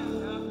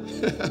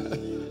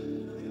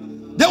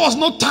 There was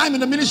no time in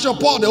the ministry of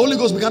Paul. The Holy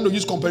Ghost began to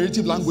use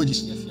comparative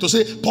languages to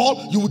say,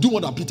 Paul, you will do more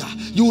than Peter.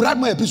 You will write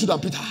more epistles than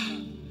Peter.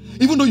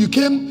 Even though you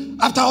came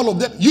after all of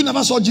them, you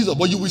never saw Jesus,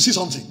 but you will see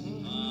something.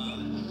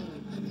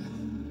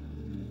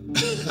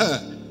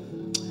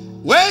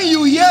 When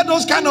you hear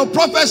those kind of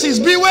prophecies,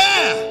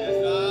 beware.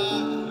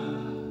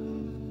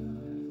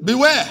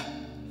 Beware.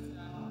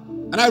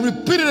 And I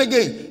repeat it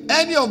again.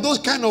 Any of those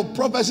kind of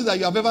prophecies that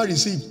you have ever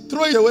received,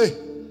 throw it away.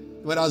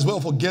 You might as well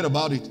forget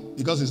about it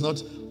because it's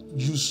not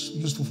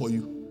useful for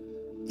you.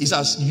 It's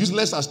as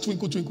useless as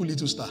twinkle, twinkle,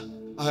 little star.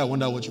 I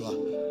wonder what you are.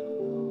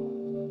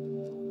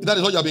 That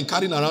is what you have been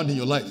carrying around in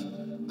your life.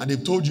 And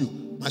they've told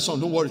you, my son,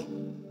 don't worry.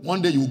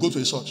 One day you will go to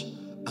a church.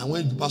 And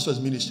when the pastor is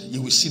ministering,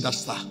 you will see that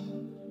star.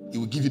 He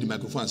will give you the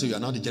microphone and say, you are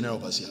now the general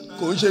overseer.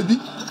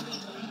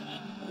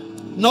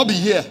 Not be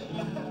here.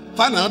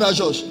 Find another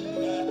church.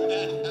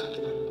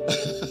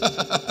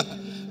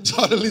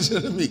 So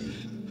listen to me.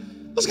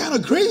 Those kind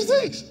of crazy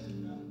things.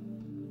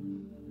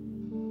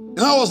 In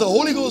other words, the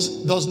Holy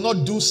Ghost does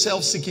not do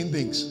self-seeking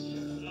things.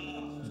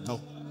 No.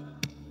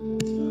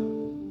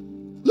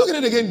 Look at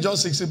it again in John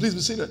 16. Please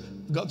be seated.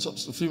 Got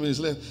a few minutes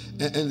left.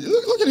 And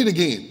look at it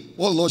again.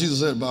 What the Lord Jesus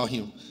said about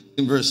him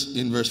in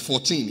verse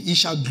 14. He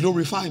shall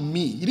glorify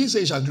me. He didn't say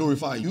he shall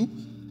glorify you.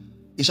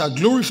 He shall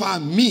glorify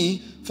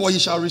me, for he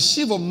shall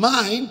receive of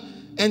mine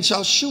and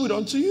shall shew it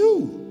unto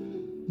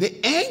you. The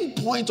end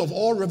point of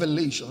all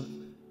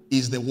revelation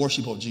is the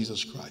worship of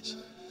Jesus Christ.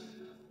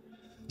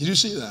 Did you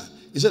see that?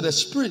 He said the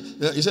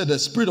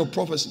spirit of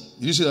prophecy.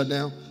 Did you see that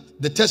now?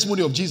 The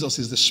testimony of Jesus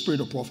is the spirit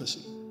of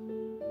prophecy.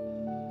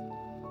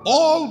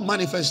 All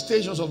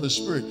manifestations of the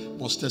Spirit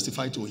must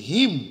testify to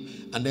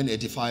Him and then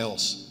edify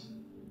us.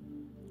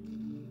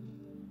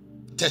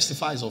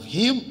 Testifies of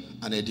Him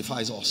and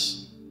edifies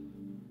us.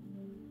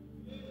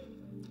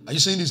 Are you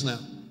seeing this now?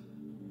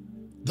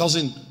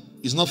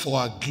 It's not for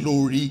our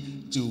glory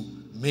to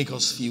make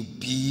us feel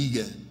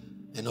big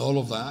and all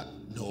of that.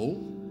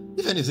 No.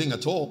 If anything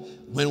at all,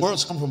 when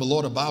words come from the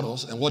Lord about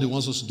us and what He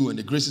wants us to do and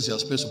the graces He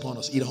has placed upon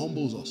us, it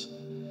humbles us.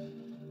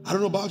 I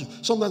don't know about you.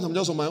 Sometimes I'm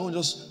just on my own,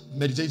 just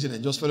meditating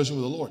and just fellowship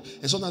with the Lord.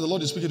 And sometimes the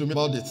Lord is speaking to me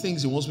about the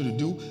things He wants me to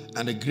do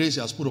and the grace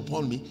He has put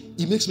upon me.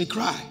 It makes me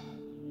cry.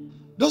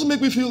 It doesn't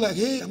make me feel like,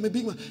 hey, I'm a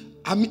big man.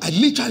 I'm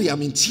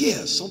in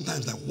tears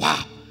sometimes. Like,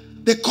 wow.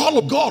 The call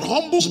of God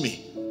humbles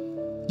me.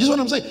 You know what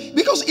I'm saying?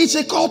 Because it's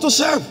a call to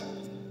serve.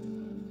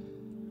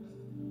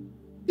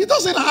 It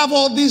doesn't have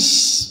all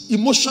these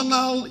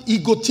emotional,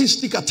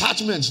 egotistic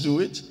attachments to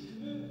it.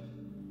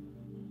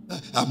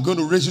 I'm going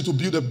to raise you to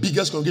build the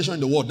biggest congregation in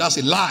the world. That's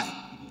a lie.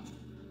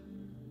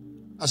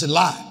 That's a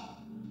lie.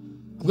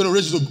 I'm going to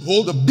raise you to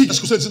hold the biggest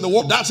crusades in the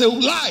world. That's a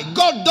lie.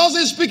 God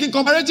doesn't speak in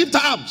comparative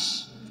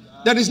terms.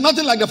 There is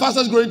nothing like the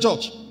fastest growing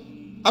church.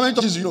 How many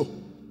churches do you know?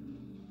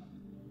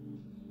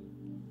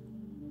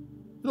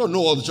 You don't know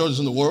all the churches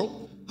in the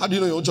world. How do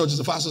you know your own church is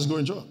the fastest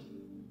growing church?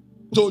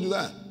 Who told you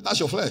that? That's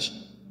your flesh.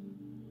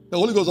 The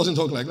Holy Ghost doesn't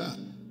talk like that.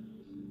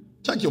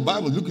 Check your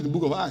Bible. Look at the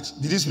book of Acts.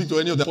 Did He speak to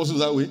any of the apostles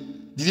that way?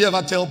 Did He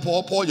ever tell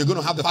Paul, you're going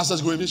to have the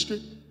fastest growing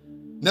ministry?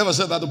 Never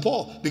said that to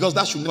Paul, because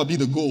that should never be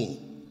the goal.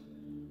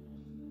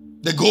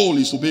 The goal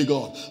is to obey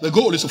God. The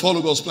goal is to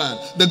follow God's plan.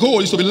 The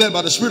goal is to be led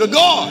by the Spirit of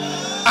God.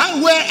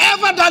 And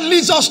wherever that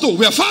leads us to,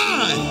 we're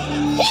fine.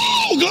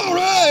 Oh,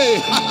 glory!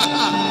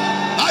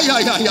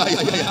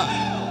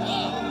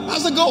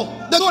 That's the goal.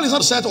 The goal is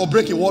not to set or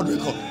break a world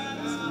record.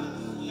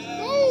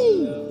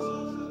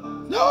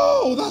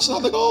 No, that's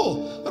not the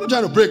goal. I'm not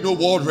trying to break no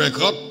world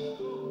record.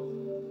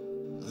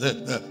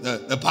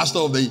 The pastor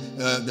of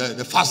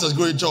the fastest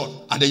growing church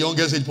at the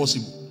youngest age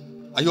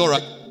possible. Are you all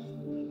right?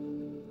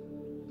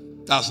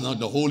 That's not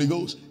the Holy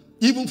Ghost.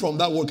 Even from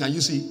that word, can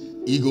you see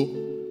ego,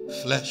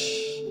 flesh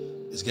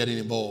is getting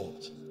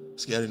involved.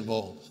 It's getting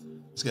involved.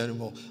 It's getting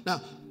involved.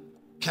 Now,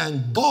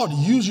 can God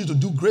use you to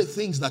do great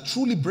things that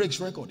truly breaks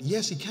record?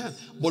 Yes, He can.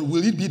 But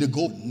will it be the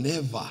goal?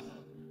 Never.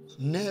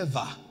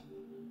 Never.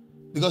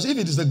 Because if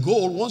it is the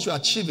goal, once you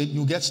achieve it,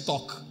 you get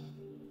stuck.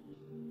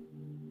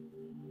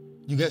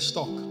 You get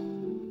stuck.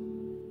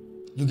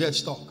 You get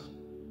stuck.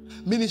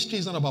 Ministry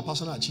is not about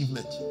personal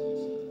achievement.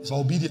 It's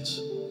about obedience.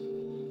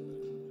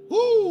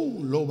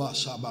 Loba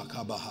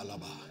Shabaka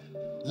Bahalaba.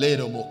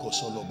 Later Moko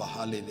Solo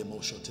Bahale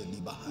Lemoshote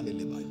Libahale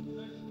Libay.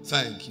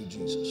 Thank you,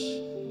 Jesus.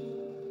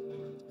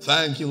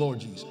 Thank you, Lord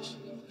Jesus.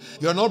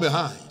 You're not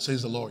behind,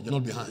 says the Lord. You're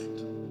not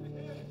behind.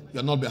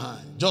 You're not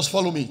behind. Just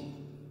follow me.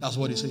 That's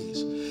what He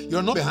says.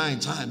 You're not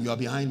behind time. You are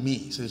behind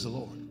me, says the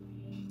Lord.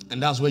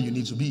 And that's where you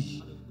need to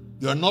be.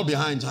 You're not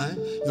behind time.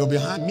 You're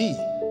behind me,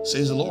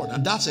 says the Lord.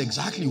 And that's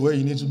exactly where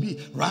you need to be.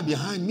 Right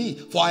behind me.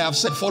 For I have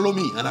said, follow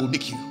me and I will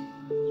make you.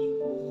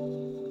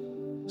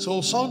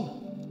 So son,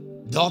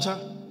 daughter,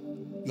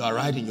 you are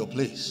right in your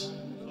place.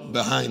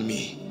 Behind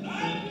me.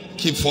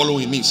 Keep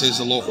following me, says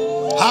the Lord.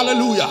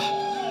 Hallelujah.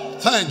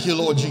 Thank you,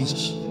 Lord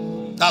Jesus.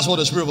 That's what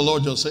the Spirit of the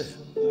Lord just said.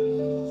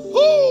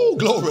 Oh,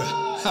 glory.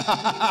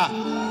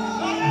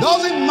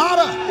 Doesn't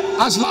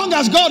matter. As long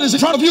as God is in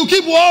front of you,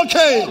 keep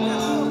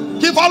walking.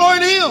 Keep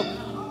following Him.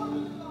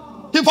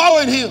 Keep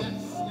following Him.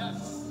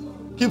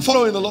 Keep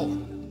following the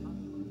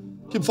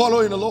Lord. Keep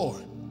following the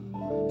Lord.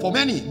 For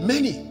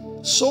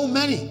many, so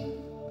many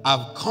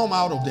have come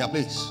out of their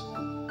place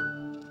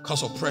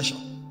because of pressure,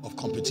 of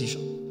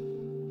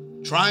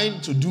competition. Trying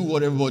to do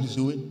what everybody's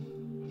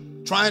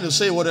doing. Trying to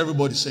say what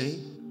everybody's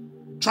saying.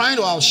 Trying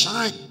to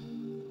outshine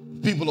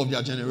people of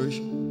their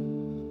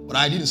generation. But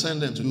I didn't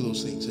send them to do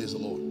those things, says the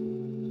Lord.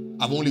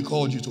 I've only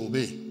called you to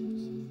obey.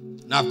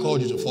 And I've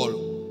called you to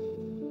follow.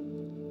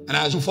 And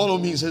as you follow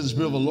me, says the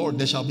Spirit of the Lord,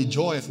 there shall be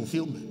joy and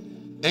fulfillment.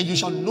 And you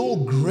shall know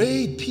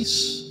great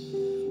peace.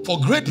 For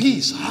great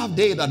peace have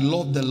they that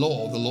love the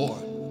law of the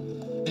Lord.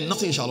 And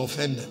nothing shall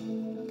offend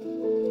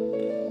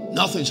them.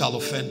 Nothing shall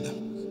offend them.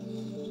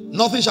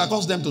 Nothing shall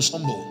cause them to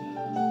stumble.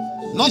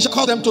 Nothing shall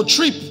cause them to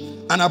trip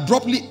and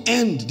abruptly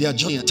end their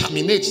journey and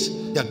terminate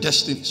their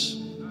destinies.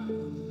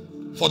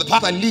 For the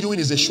path I lead you in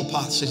is a sure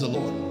path, says the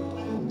Lord.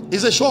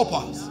 It's a sure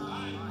path.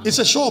 It's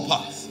a sure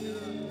path.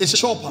 It's a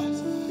sure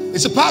path.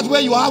 It's a path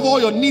where you have all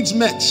your needs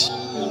met.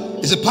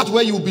 It's a path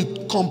where you will be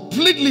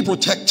completely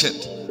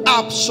protected.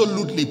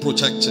 Absolutely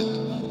protected.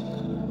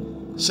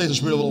 Says the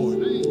Spirit of the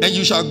Lord. And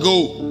you shall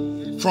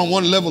go from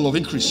one level of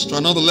increase to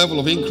another level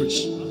of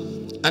increase.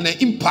 And the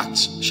impact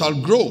shall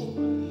grow.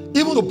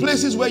 Even to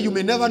places where you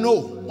may never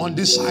know on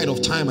this side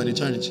of time and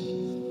eternity.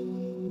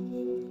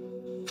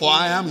 For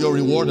I am your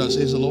rewarder,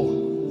 says the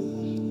Lord.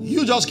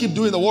 You just keep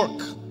doing the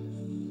work.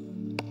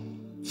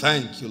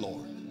 Thank you,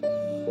 Lord.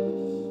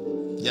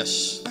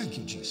 Yes, thank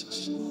you,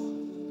 Jesus.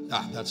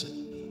 Ah, that's it.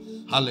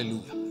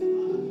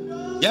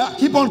 Hallelujah. Yeah,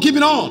 keep on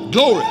keeping on.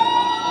 Glory.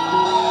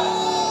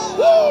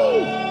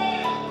 Woo!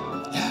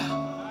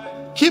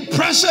 Yeah. Keep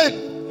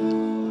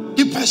pressing.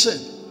 Keep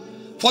pressing.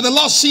 For the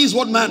Lord sees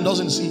what man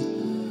doesn't see.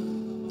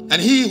 And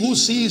he who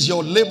sees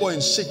your labor in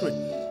secret,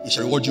 he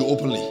shall reward you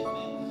openly.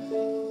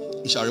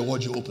 He shall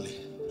reward you openly.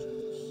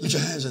 Lift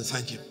your hands and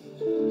thank him.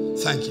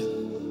 Thank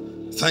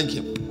him. Thank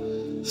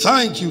him.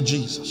 Thank you,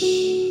 Jesus.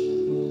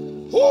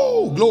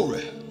 Oh,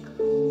 glory.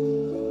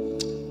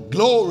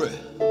 Glory.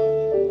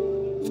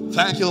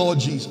 Thank you, Lord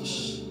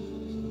Jesus.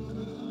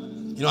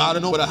 You know, I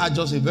don't know, but I had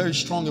just a very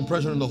strong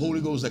impression in the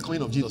Holy Ghost. The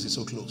coming of Jesus is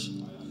so close.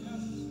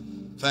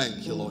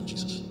 Thank you, Lord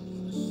Jesus.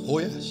 Oh,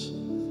 yes.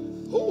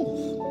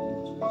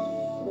 Oh,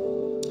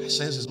 I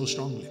sense it so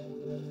strongly.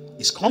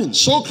 It's coming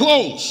so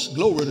close.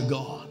 Glory to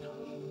God.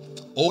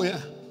 Oh,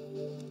 yeah.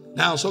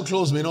 Now, so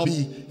close may not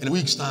be in a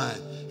week's time,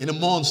 in a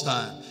month's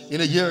time,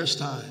 in a year's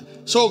time.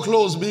 So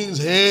close means,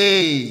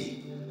 hey,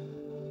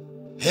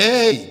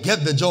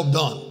 get the job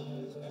done.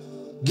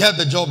 Get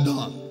the job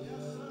done.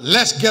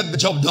 Let's get the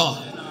job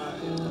done.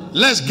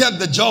 Let's get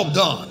the job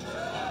done.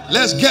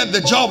 Let's get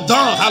the job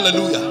done.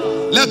 Hallelujah.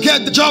 Let's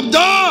get the job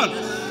done.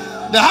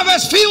 The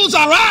harvest fields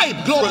are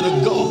ripe. Glory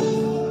to God.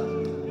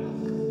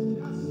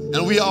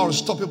 And we are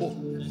unstoppable.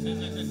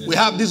 We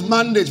have this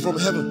mandate from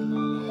heaven.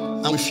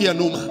 And we fear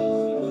no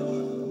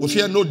man. We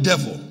fear no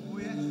devil.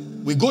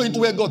 We go into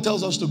where God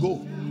tells us to go.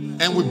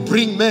 And we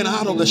bring men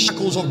out of the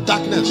shackles of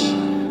darkness.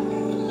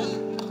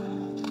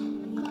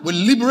 We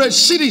liberate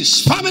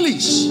cities,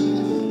 families,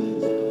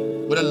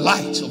 with the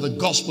light of the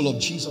gospel of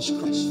Jesus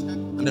Christ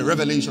and the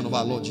revelation of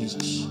our Lord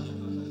Jesus.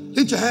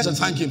 Lift your hands and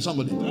thank him,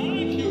 somebody.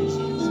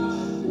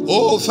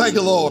 Oh, thank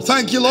you, Lord.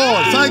 Thank you,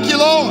 Lord. Thank you,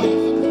 Lord.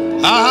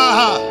 Ha, ha,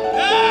 ha.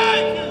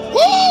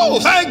 Oh,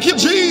 thank you,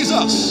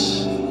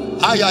 Jesus.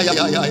 Ha, ya, ya,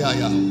 ya, ya, ya,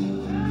 ya.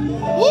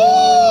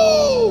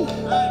 Woo!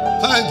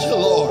 Thank you,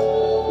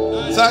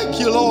 Lord. Thank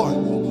you, Lord.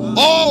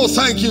 Oh,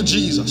 thank you,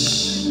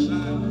 Jesus.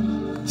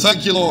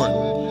 Thank you, Lord.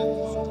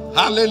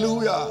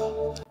 Hallelujah.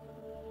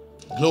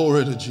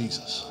 Glory to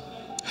Jesus.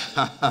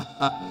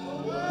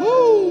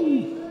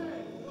 Woo!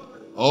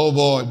 Oh,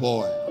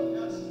 boy.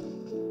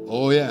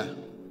 Oh, yeah.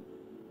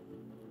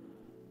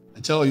 I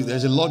tell you,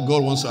 there's a lot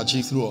God wants to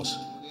achieve through us.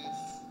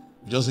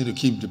 We just need to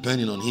keep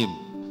depending on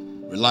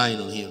him, relying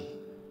on him.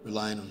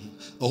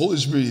 The Holy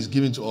Spirit is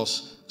given to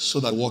us so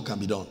that work can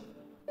be done.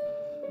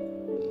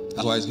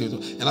 That's why it's given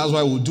to us. And that's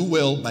why we'll do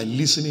well by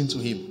listening to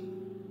him.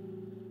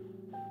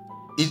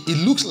 It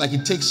looks like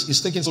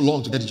it's taking so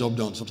long to get the job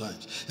done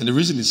sometimes. And the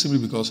reason is simply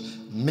because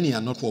many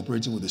are not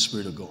cooperating with the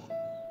Spirit of God.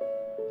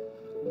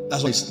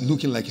 That's why it's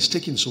looking like it's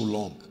taking so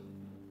long.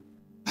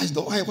 Why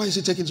is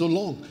it taking so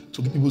long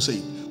to get people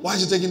saved? Why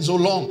is it taking so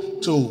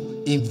long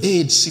to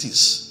invade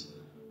cities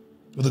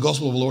with the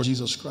gospel of the Lord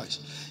Jesus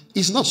Christ?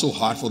 It's not so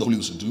hard for the Holy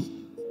Ghost to do.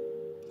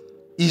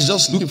 He's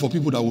just looking for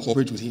people that will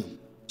cooperate with him.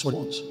 That's what he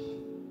wants.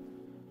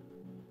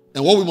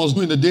 And what we must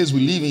do in the days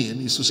we live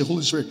in is to say,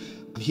 Holy Spirit,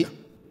 I'm here.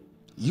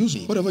 Use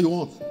me, whatever you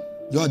want.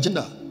 Your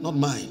agenda, not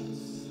mine.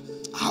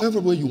 However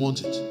way you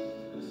want it.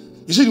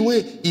 You see the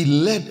way he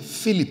led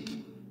Philip.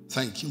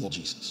 Thank you, Lord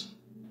Jesus.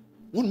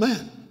 One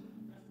man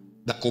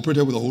that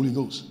cooperated with the Holy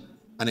Ghost.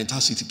 An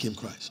entire city came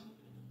Christ.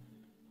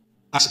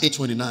 Acts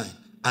 8:29.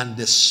 And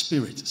the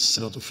Spirit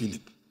said unto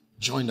Philip,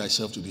 join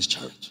thyself to this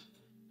chariot.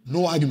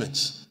 No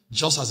arguments.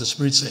 Just as the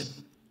Spirit said,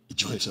 he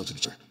joined himself to the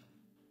chariot.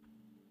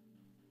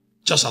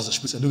 Just as the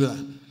Spirit said. Look at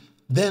that.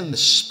 Then the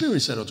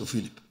Spirit said unto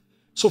Philip.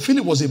 So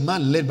Philip was a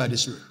man led by the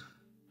Spirit.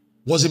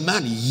 Was a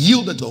man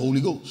yielded to the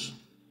Holy Ghost.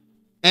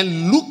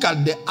 And look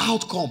at the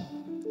outcome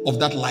of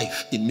that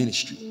life in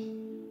ministry.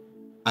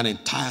 An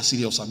entire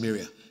city of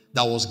Samaria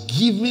that was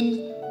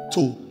given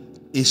to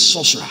a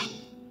sorcerer.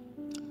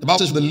 The Bible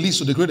says from the least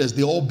to the greatest,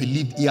 they all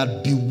believed he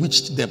had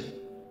bewitched them.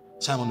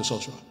 Simon the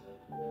sorcerer.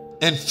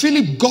 And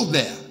Philip got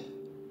there.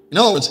 In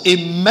other words, a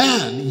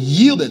man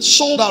yielded,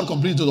 sold out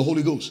completely to the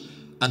Holy Ghost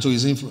and to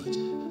his influence.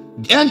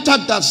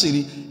 Entered that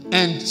city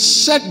and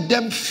set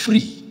them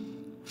free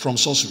from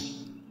sorcery.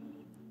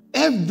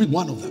 Every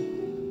one of them.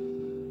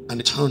 And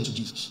they turned to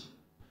Jesus.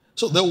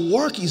 So the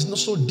work is not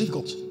so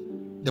difficult.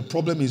 The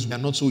problem is we are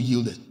not so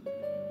yielded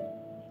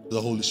to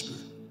the Holy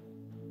Spirit.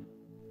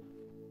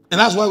 And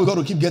that's why we've got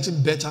to keep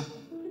getting better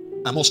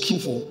and more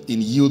skillful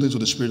in yielding to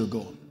the Spirit of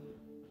God.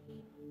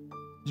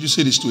 You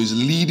see this, to his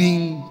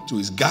leading, to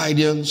his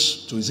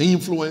guidance, to his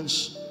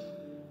influence.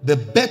 The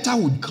better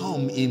we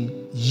come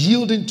in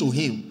yielding to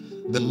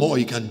him, the more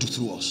he can do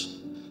through us.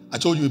 I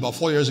told you about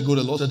 4 years ago,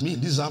 the Lord said to me,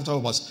 this is after I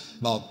was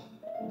about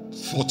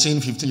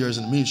 14, 15 years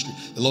in the ministry.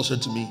 The Lord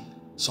said to me,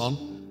 son,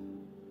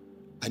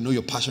 I know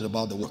you're passionate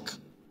about the work.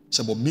 He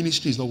said, but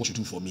ministry is not what you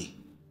do for me.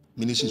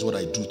 Ministry is what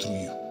I do through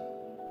you.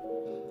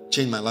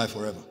 Changed my life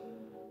forever.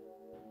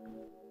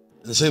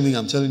 And the same thing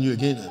I'm telling you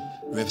again,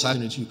 I'm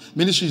emphasizing it to you.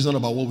 Ministry is not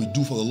about what we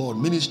do for the Lord.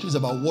 Ministry is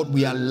about what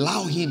we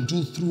allow him to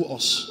do through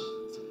us.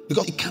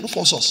 Because he cannot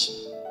force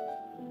us.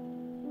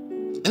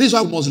 And this is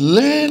why we must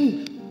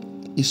learn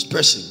his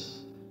person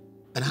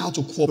and how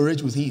to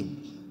cooperate with him.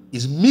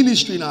 His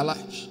ministry in our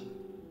lives.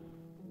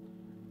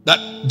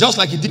 That just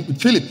like he did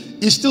with Philip,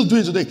 he's still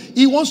doing today.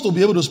 He wants to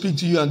be able to speak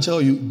to you and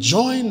tell you,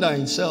 join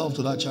thyself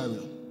to that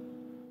chariot.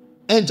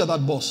 enter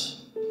that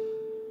bus.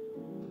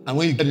 And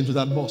when you get into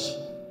that bus,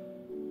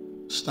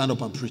 stand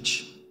up and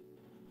preach.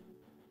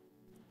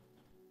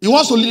 He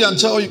wants to lead you and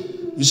tell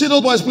you, you see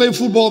those boys playing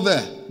football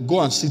there?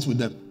 Go and sit with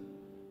them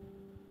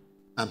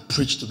and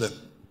preach to them.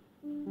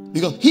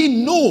 Because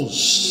he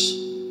knows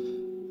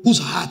whose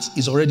heart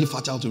is already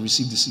fertile to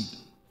receive the seed.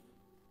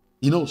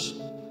 He knows.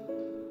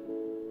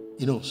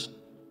 He knows.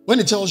 When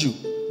he tells you,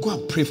 go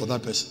and pray for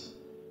that person,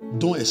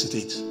 don't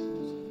hesitate.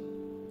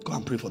 Go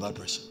and pray for that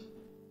person.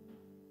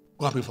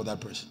 Go and pray for that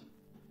person.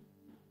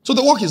 So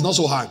the work is not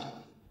so hard.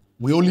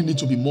 We only need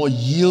to be more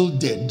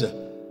yielded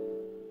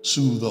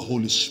to the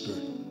Holy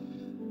Spirit.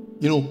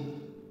 You know,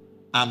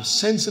 I'm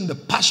sensing the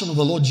passion of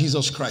the Lord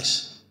Jesus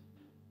Christ.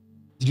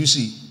 Did you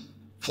see?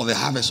 For the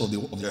harvest of the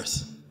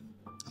earth.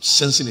 I'm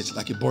sensing it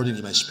like a burden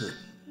in my spirit.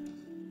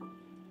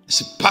 It's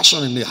a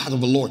passion in the heart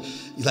of the Lord.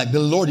 It's like the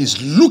Lord is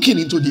looking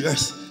into the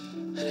earth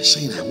and he's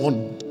saying, I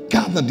want to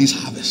gather this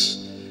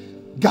harvest.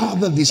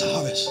 Gather this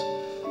harvest.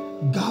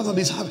 Gather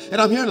this harvest. And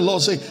I'm hearing the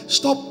Lord say,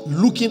 stop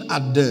looking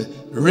at the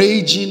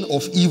raging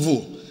of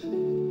evil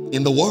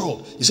in the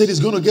world. He said it's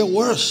going to get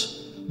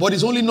worse, but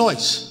it's only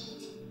noise.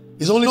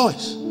 It's only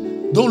noise.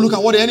 Don't look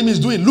at what the enemy is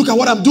doing. Look at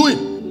what I'm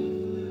doing.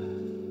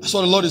 That's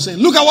what the Lord is saying.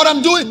 Look at what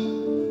I'm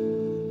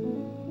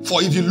doing.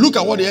 For if you look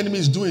at what the enemy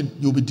is doing,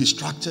 you'll be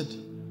distracted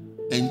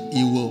and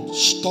he will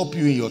stop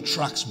you in your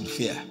tracks with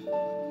fear.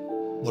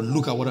 But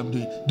look at what I'm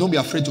doing. Don't be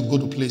afraid to go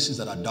to places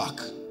that are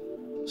dark,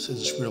 says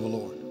the Spirit of the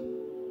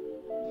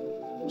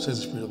Lord. Says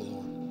the Spirit of the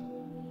Lord.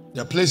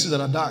 There are places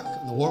that are dark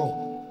in the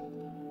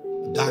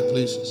world. Dark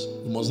places.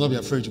 You must not be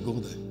afraid to go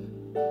there.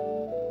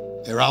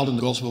 Heralding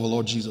the gospel of the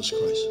Lord Jesus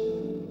Christ.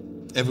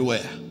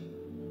 Everywhere.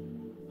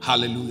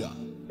 Hallelujah.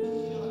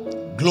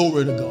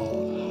 Glory to God.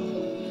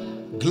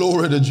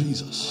 Glory to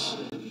Jesus.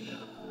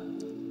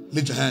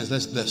 Lift your hands.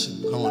 Let's bless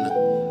him. Come on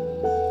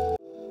now.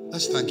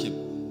 Let's thank him.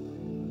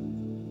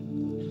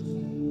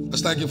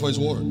 Let's thank him for his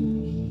word.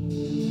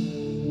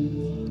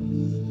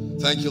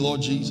 Thank you,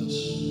 Lord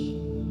Jesus.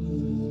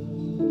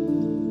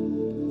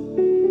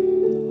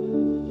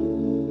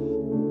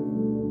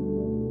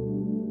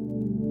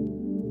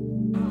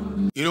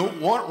 You know,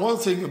 one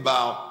thing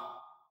about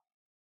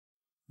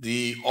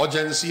the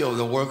urgency of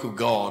the work of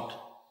God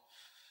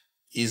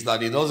is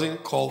that it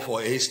doesn't call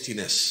for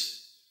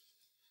hastiness.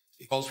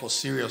 It calls for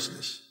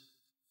seriousness.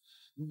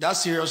 That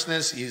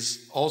seriousness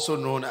is also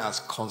known as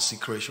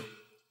consecration.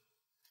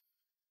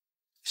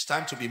 It's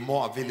time to be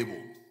more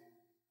available.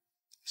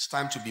 It's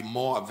time to be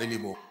more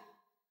available.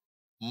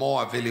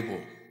 More available.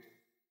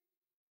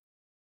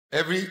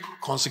 Every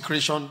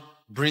consecration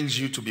brings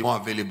you to be more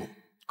available.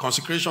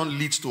 Consecration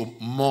leads to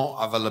more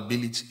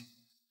availability.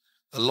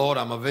 The Lord,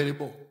 I'm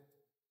available.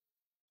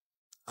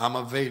 I'm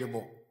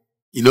available.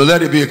 You know,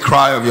 let it be a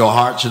cry of your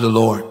heart to the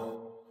Lord.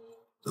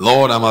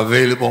 Lord, I'm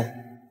available.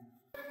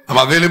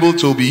 I'm available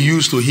to be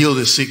used to heal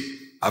the sick.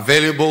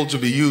 Available to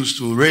be used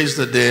to raise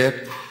the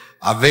dead.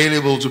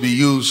 Available to be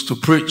used to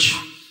preach,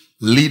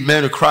 lead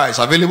men to Christ.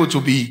 Available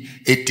to be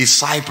a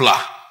discipler,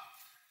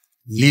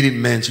 leading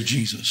men to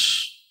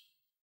Jesus.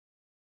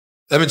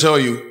 Let me tell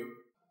you,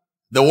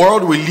 the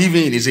world we live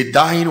in is a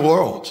dying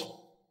world.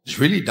 It's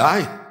really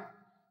dying.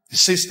 The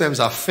systems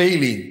are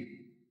failing.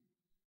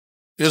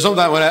 You know,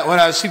 sometimes when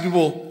I see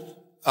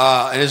people,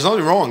 and there's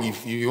nothing wrong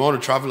if you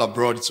want to travel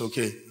abroad, it's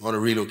okay. You want to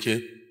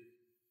relocate.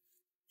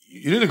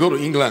 You need to go to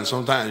England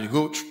sometimes. You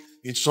go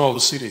into some of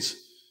the cities.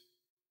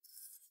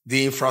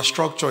 The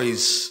infrastructure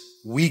is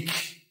weak.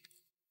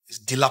 It's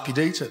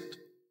dilapidated.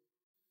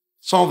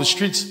 Some of the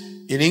streets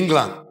in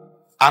England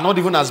are not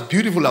even as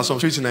beautiful as some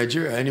streets in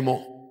Nigeria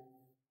anymore.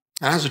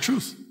 And that's the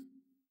truth.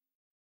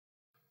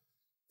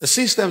 The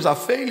systems are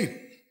failing.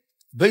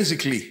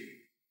 Basically,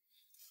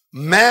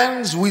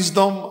 man's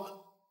wisdom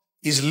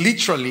is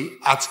literally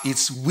at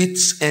its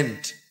wit's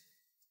end.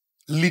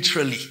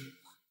 Literally.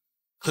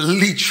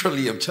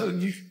 Literally, I'm telling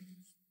you.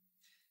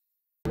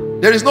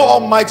 There is no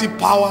almighty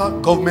power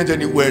government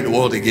anywhere in the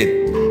world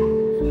again.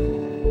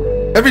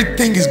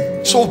 Everything is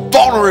so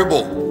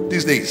vulnerable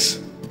these days.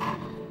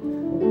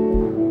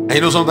 And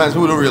you know, sometimes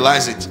people don't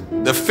realize it.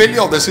 The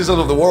failure of the systems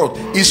of the world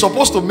is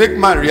supposed to make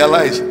man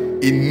realize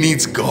it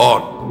needs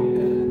God.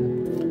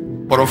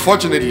 But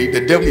unfortunately,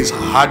 the devil is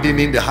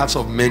hardening the hearts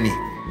of many.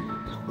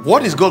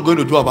 What is God going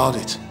to do about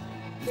it?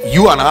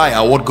 You and I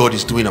are what God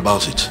is doing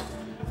about it.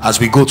 As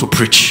we go to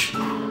preach,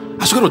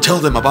 as we're going to tell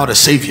them about a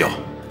Savior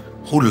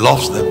who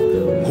loves them,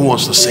 who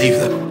wants to save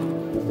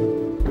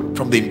them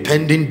from the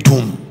impending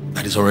doom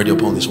that is already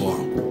upon this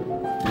world.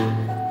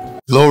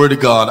 Glory to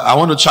God. I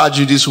want to charge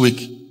you this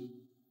week.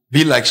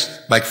 Be like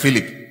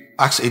Philip.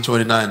 Acts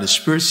 8:29. The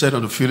Spirit said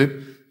unto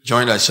Philip,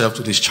 join thyself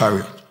to this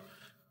chariot.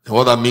 And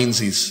what that means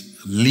is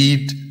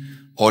lead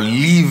or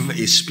live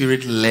a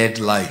spirit-led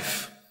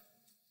life.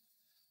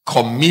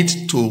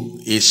 Commit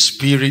to a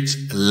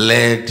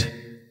spirit-led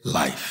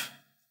life.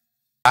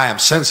 I am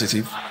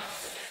sensitive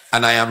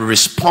and I am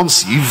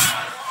responsive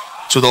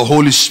to the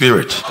Holy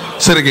Spirit.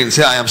 Say it again.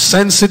 Say, I am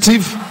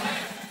sensitive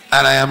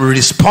and I am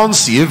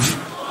responsive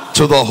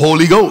to the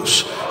Holy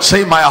Ghost.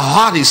 Say, my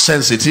heart is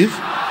sensitive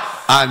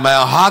And my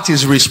heart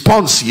is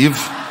responsive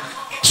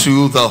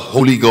to the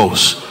Holy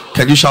Ghost.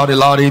 Can you shout a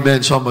loud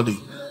amen, somebody?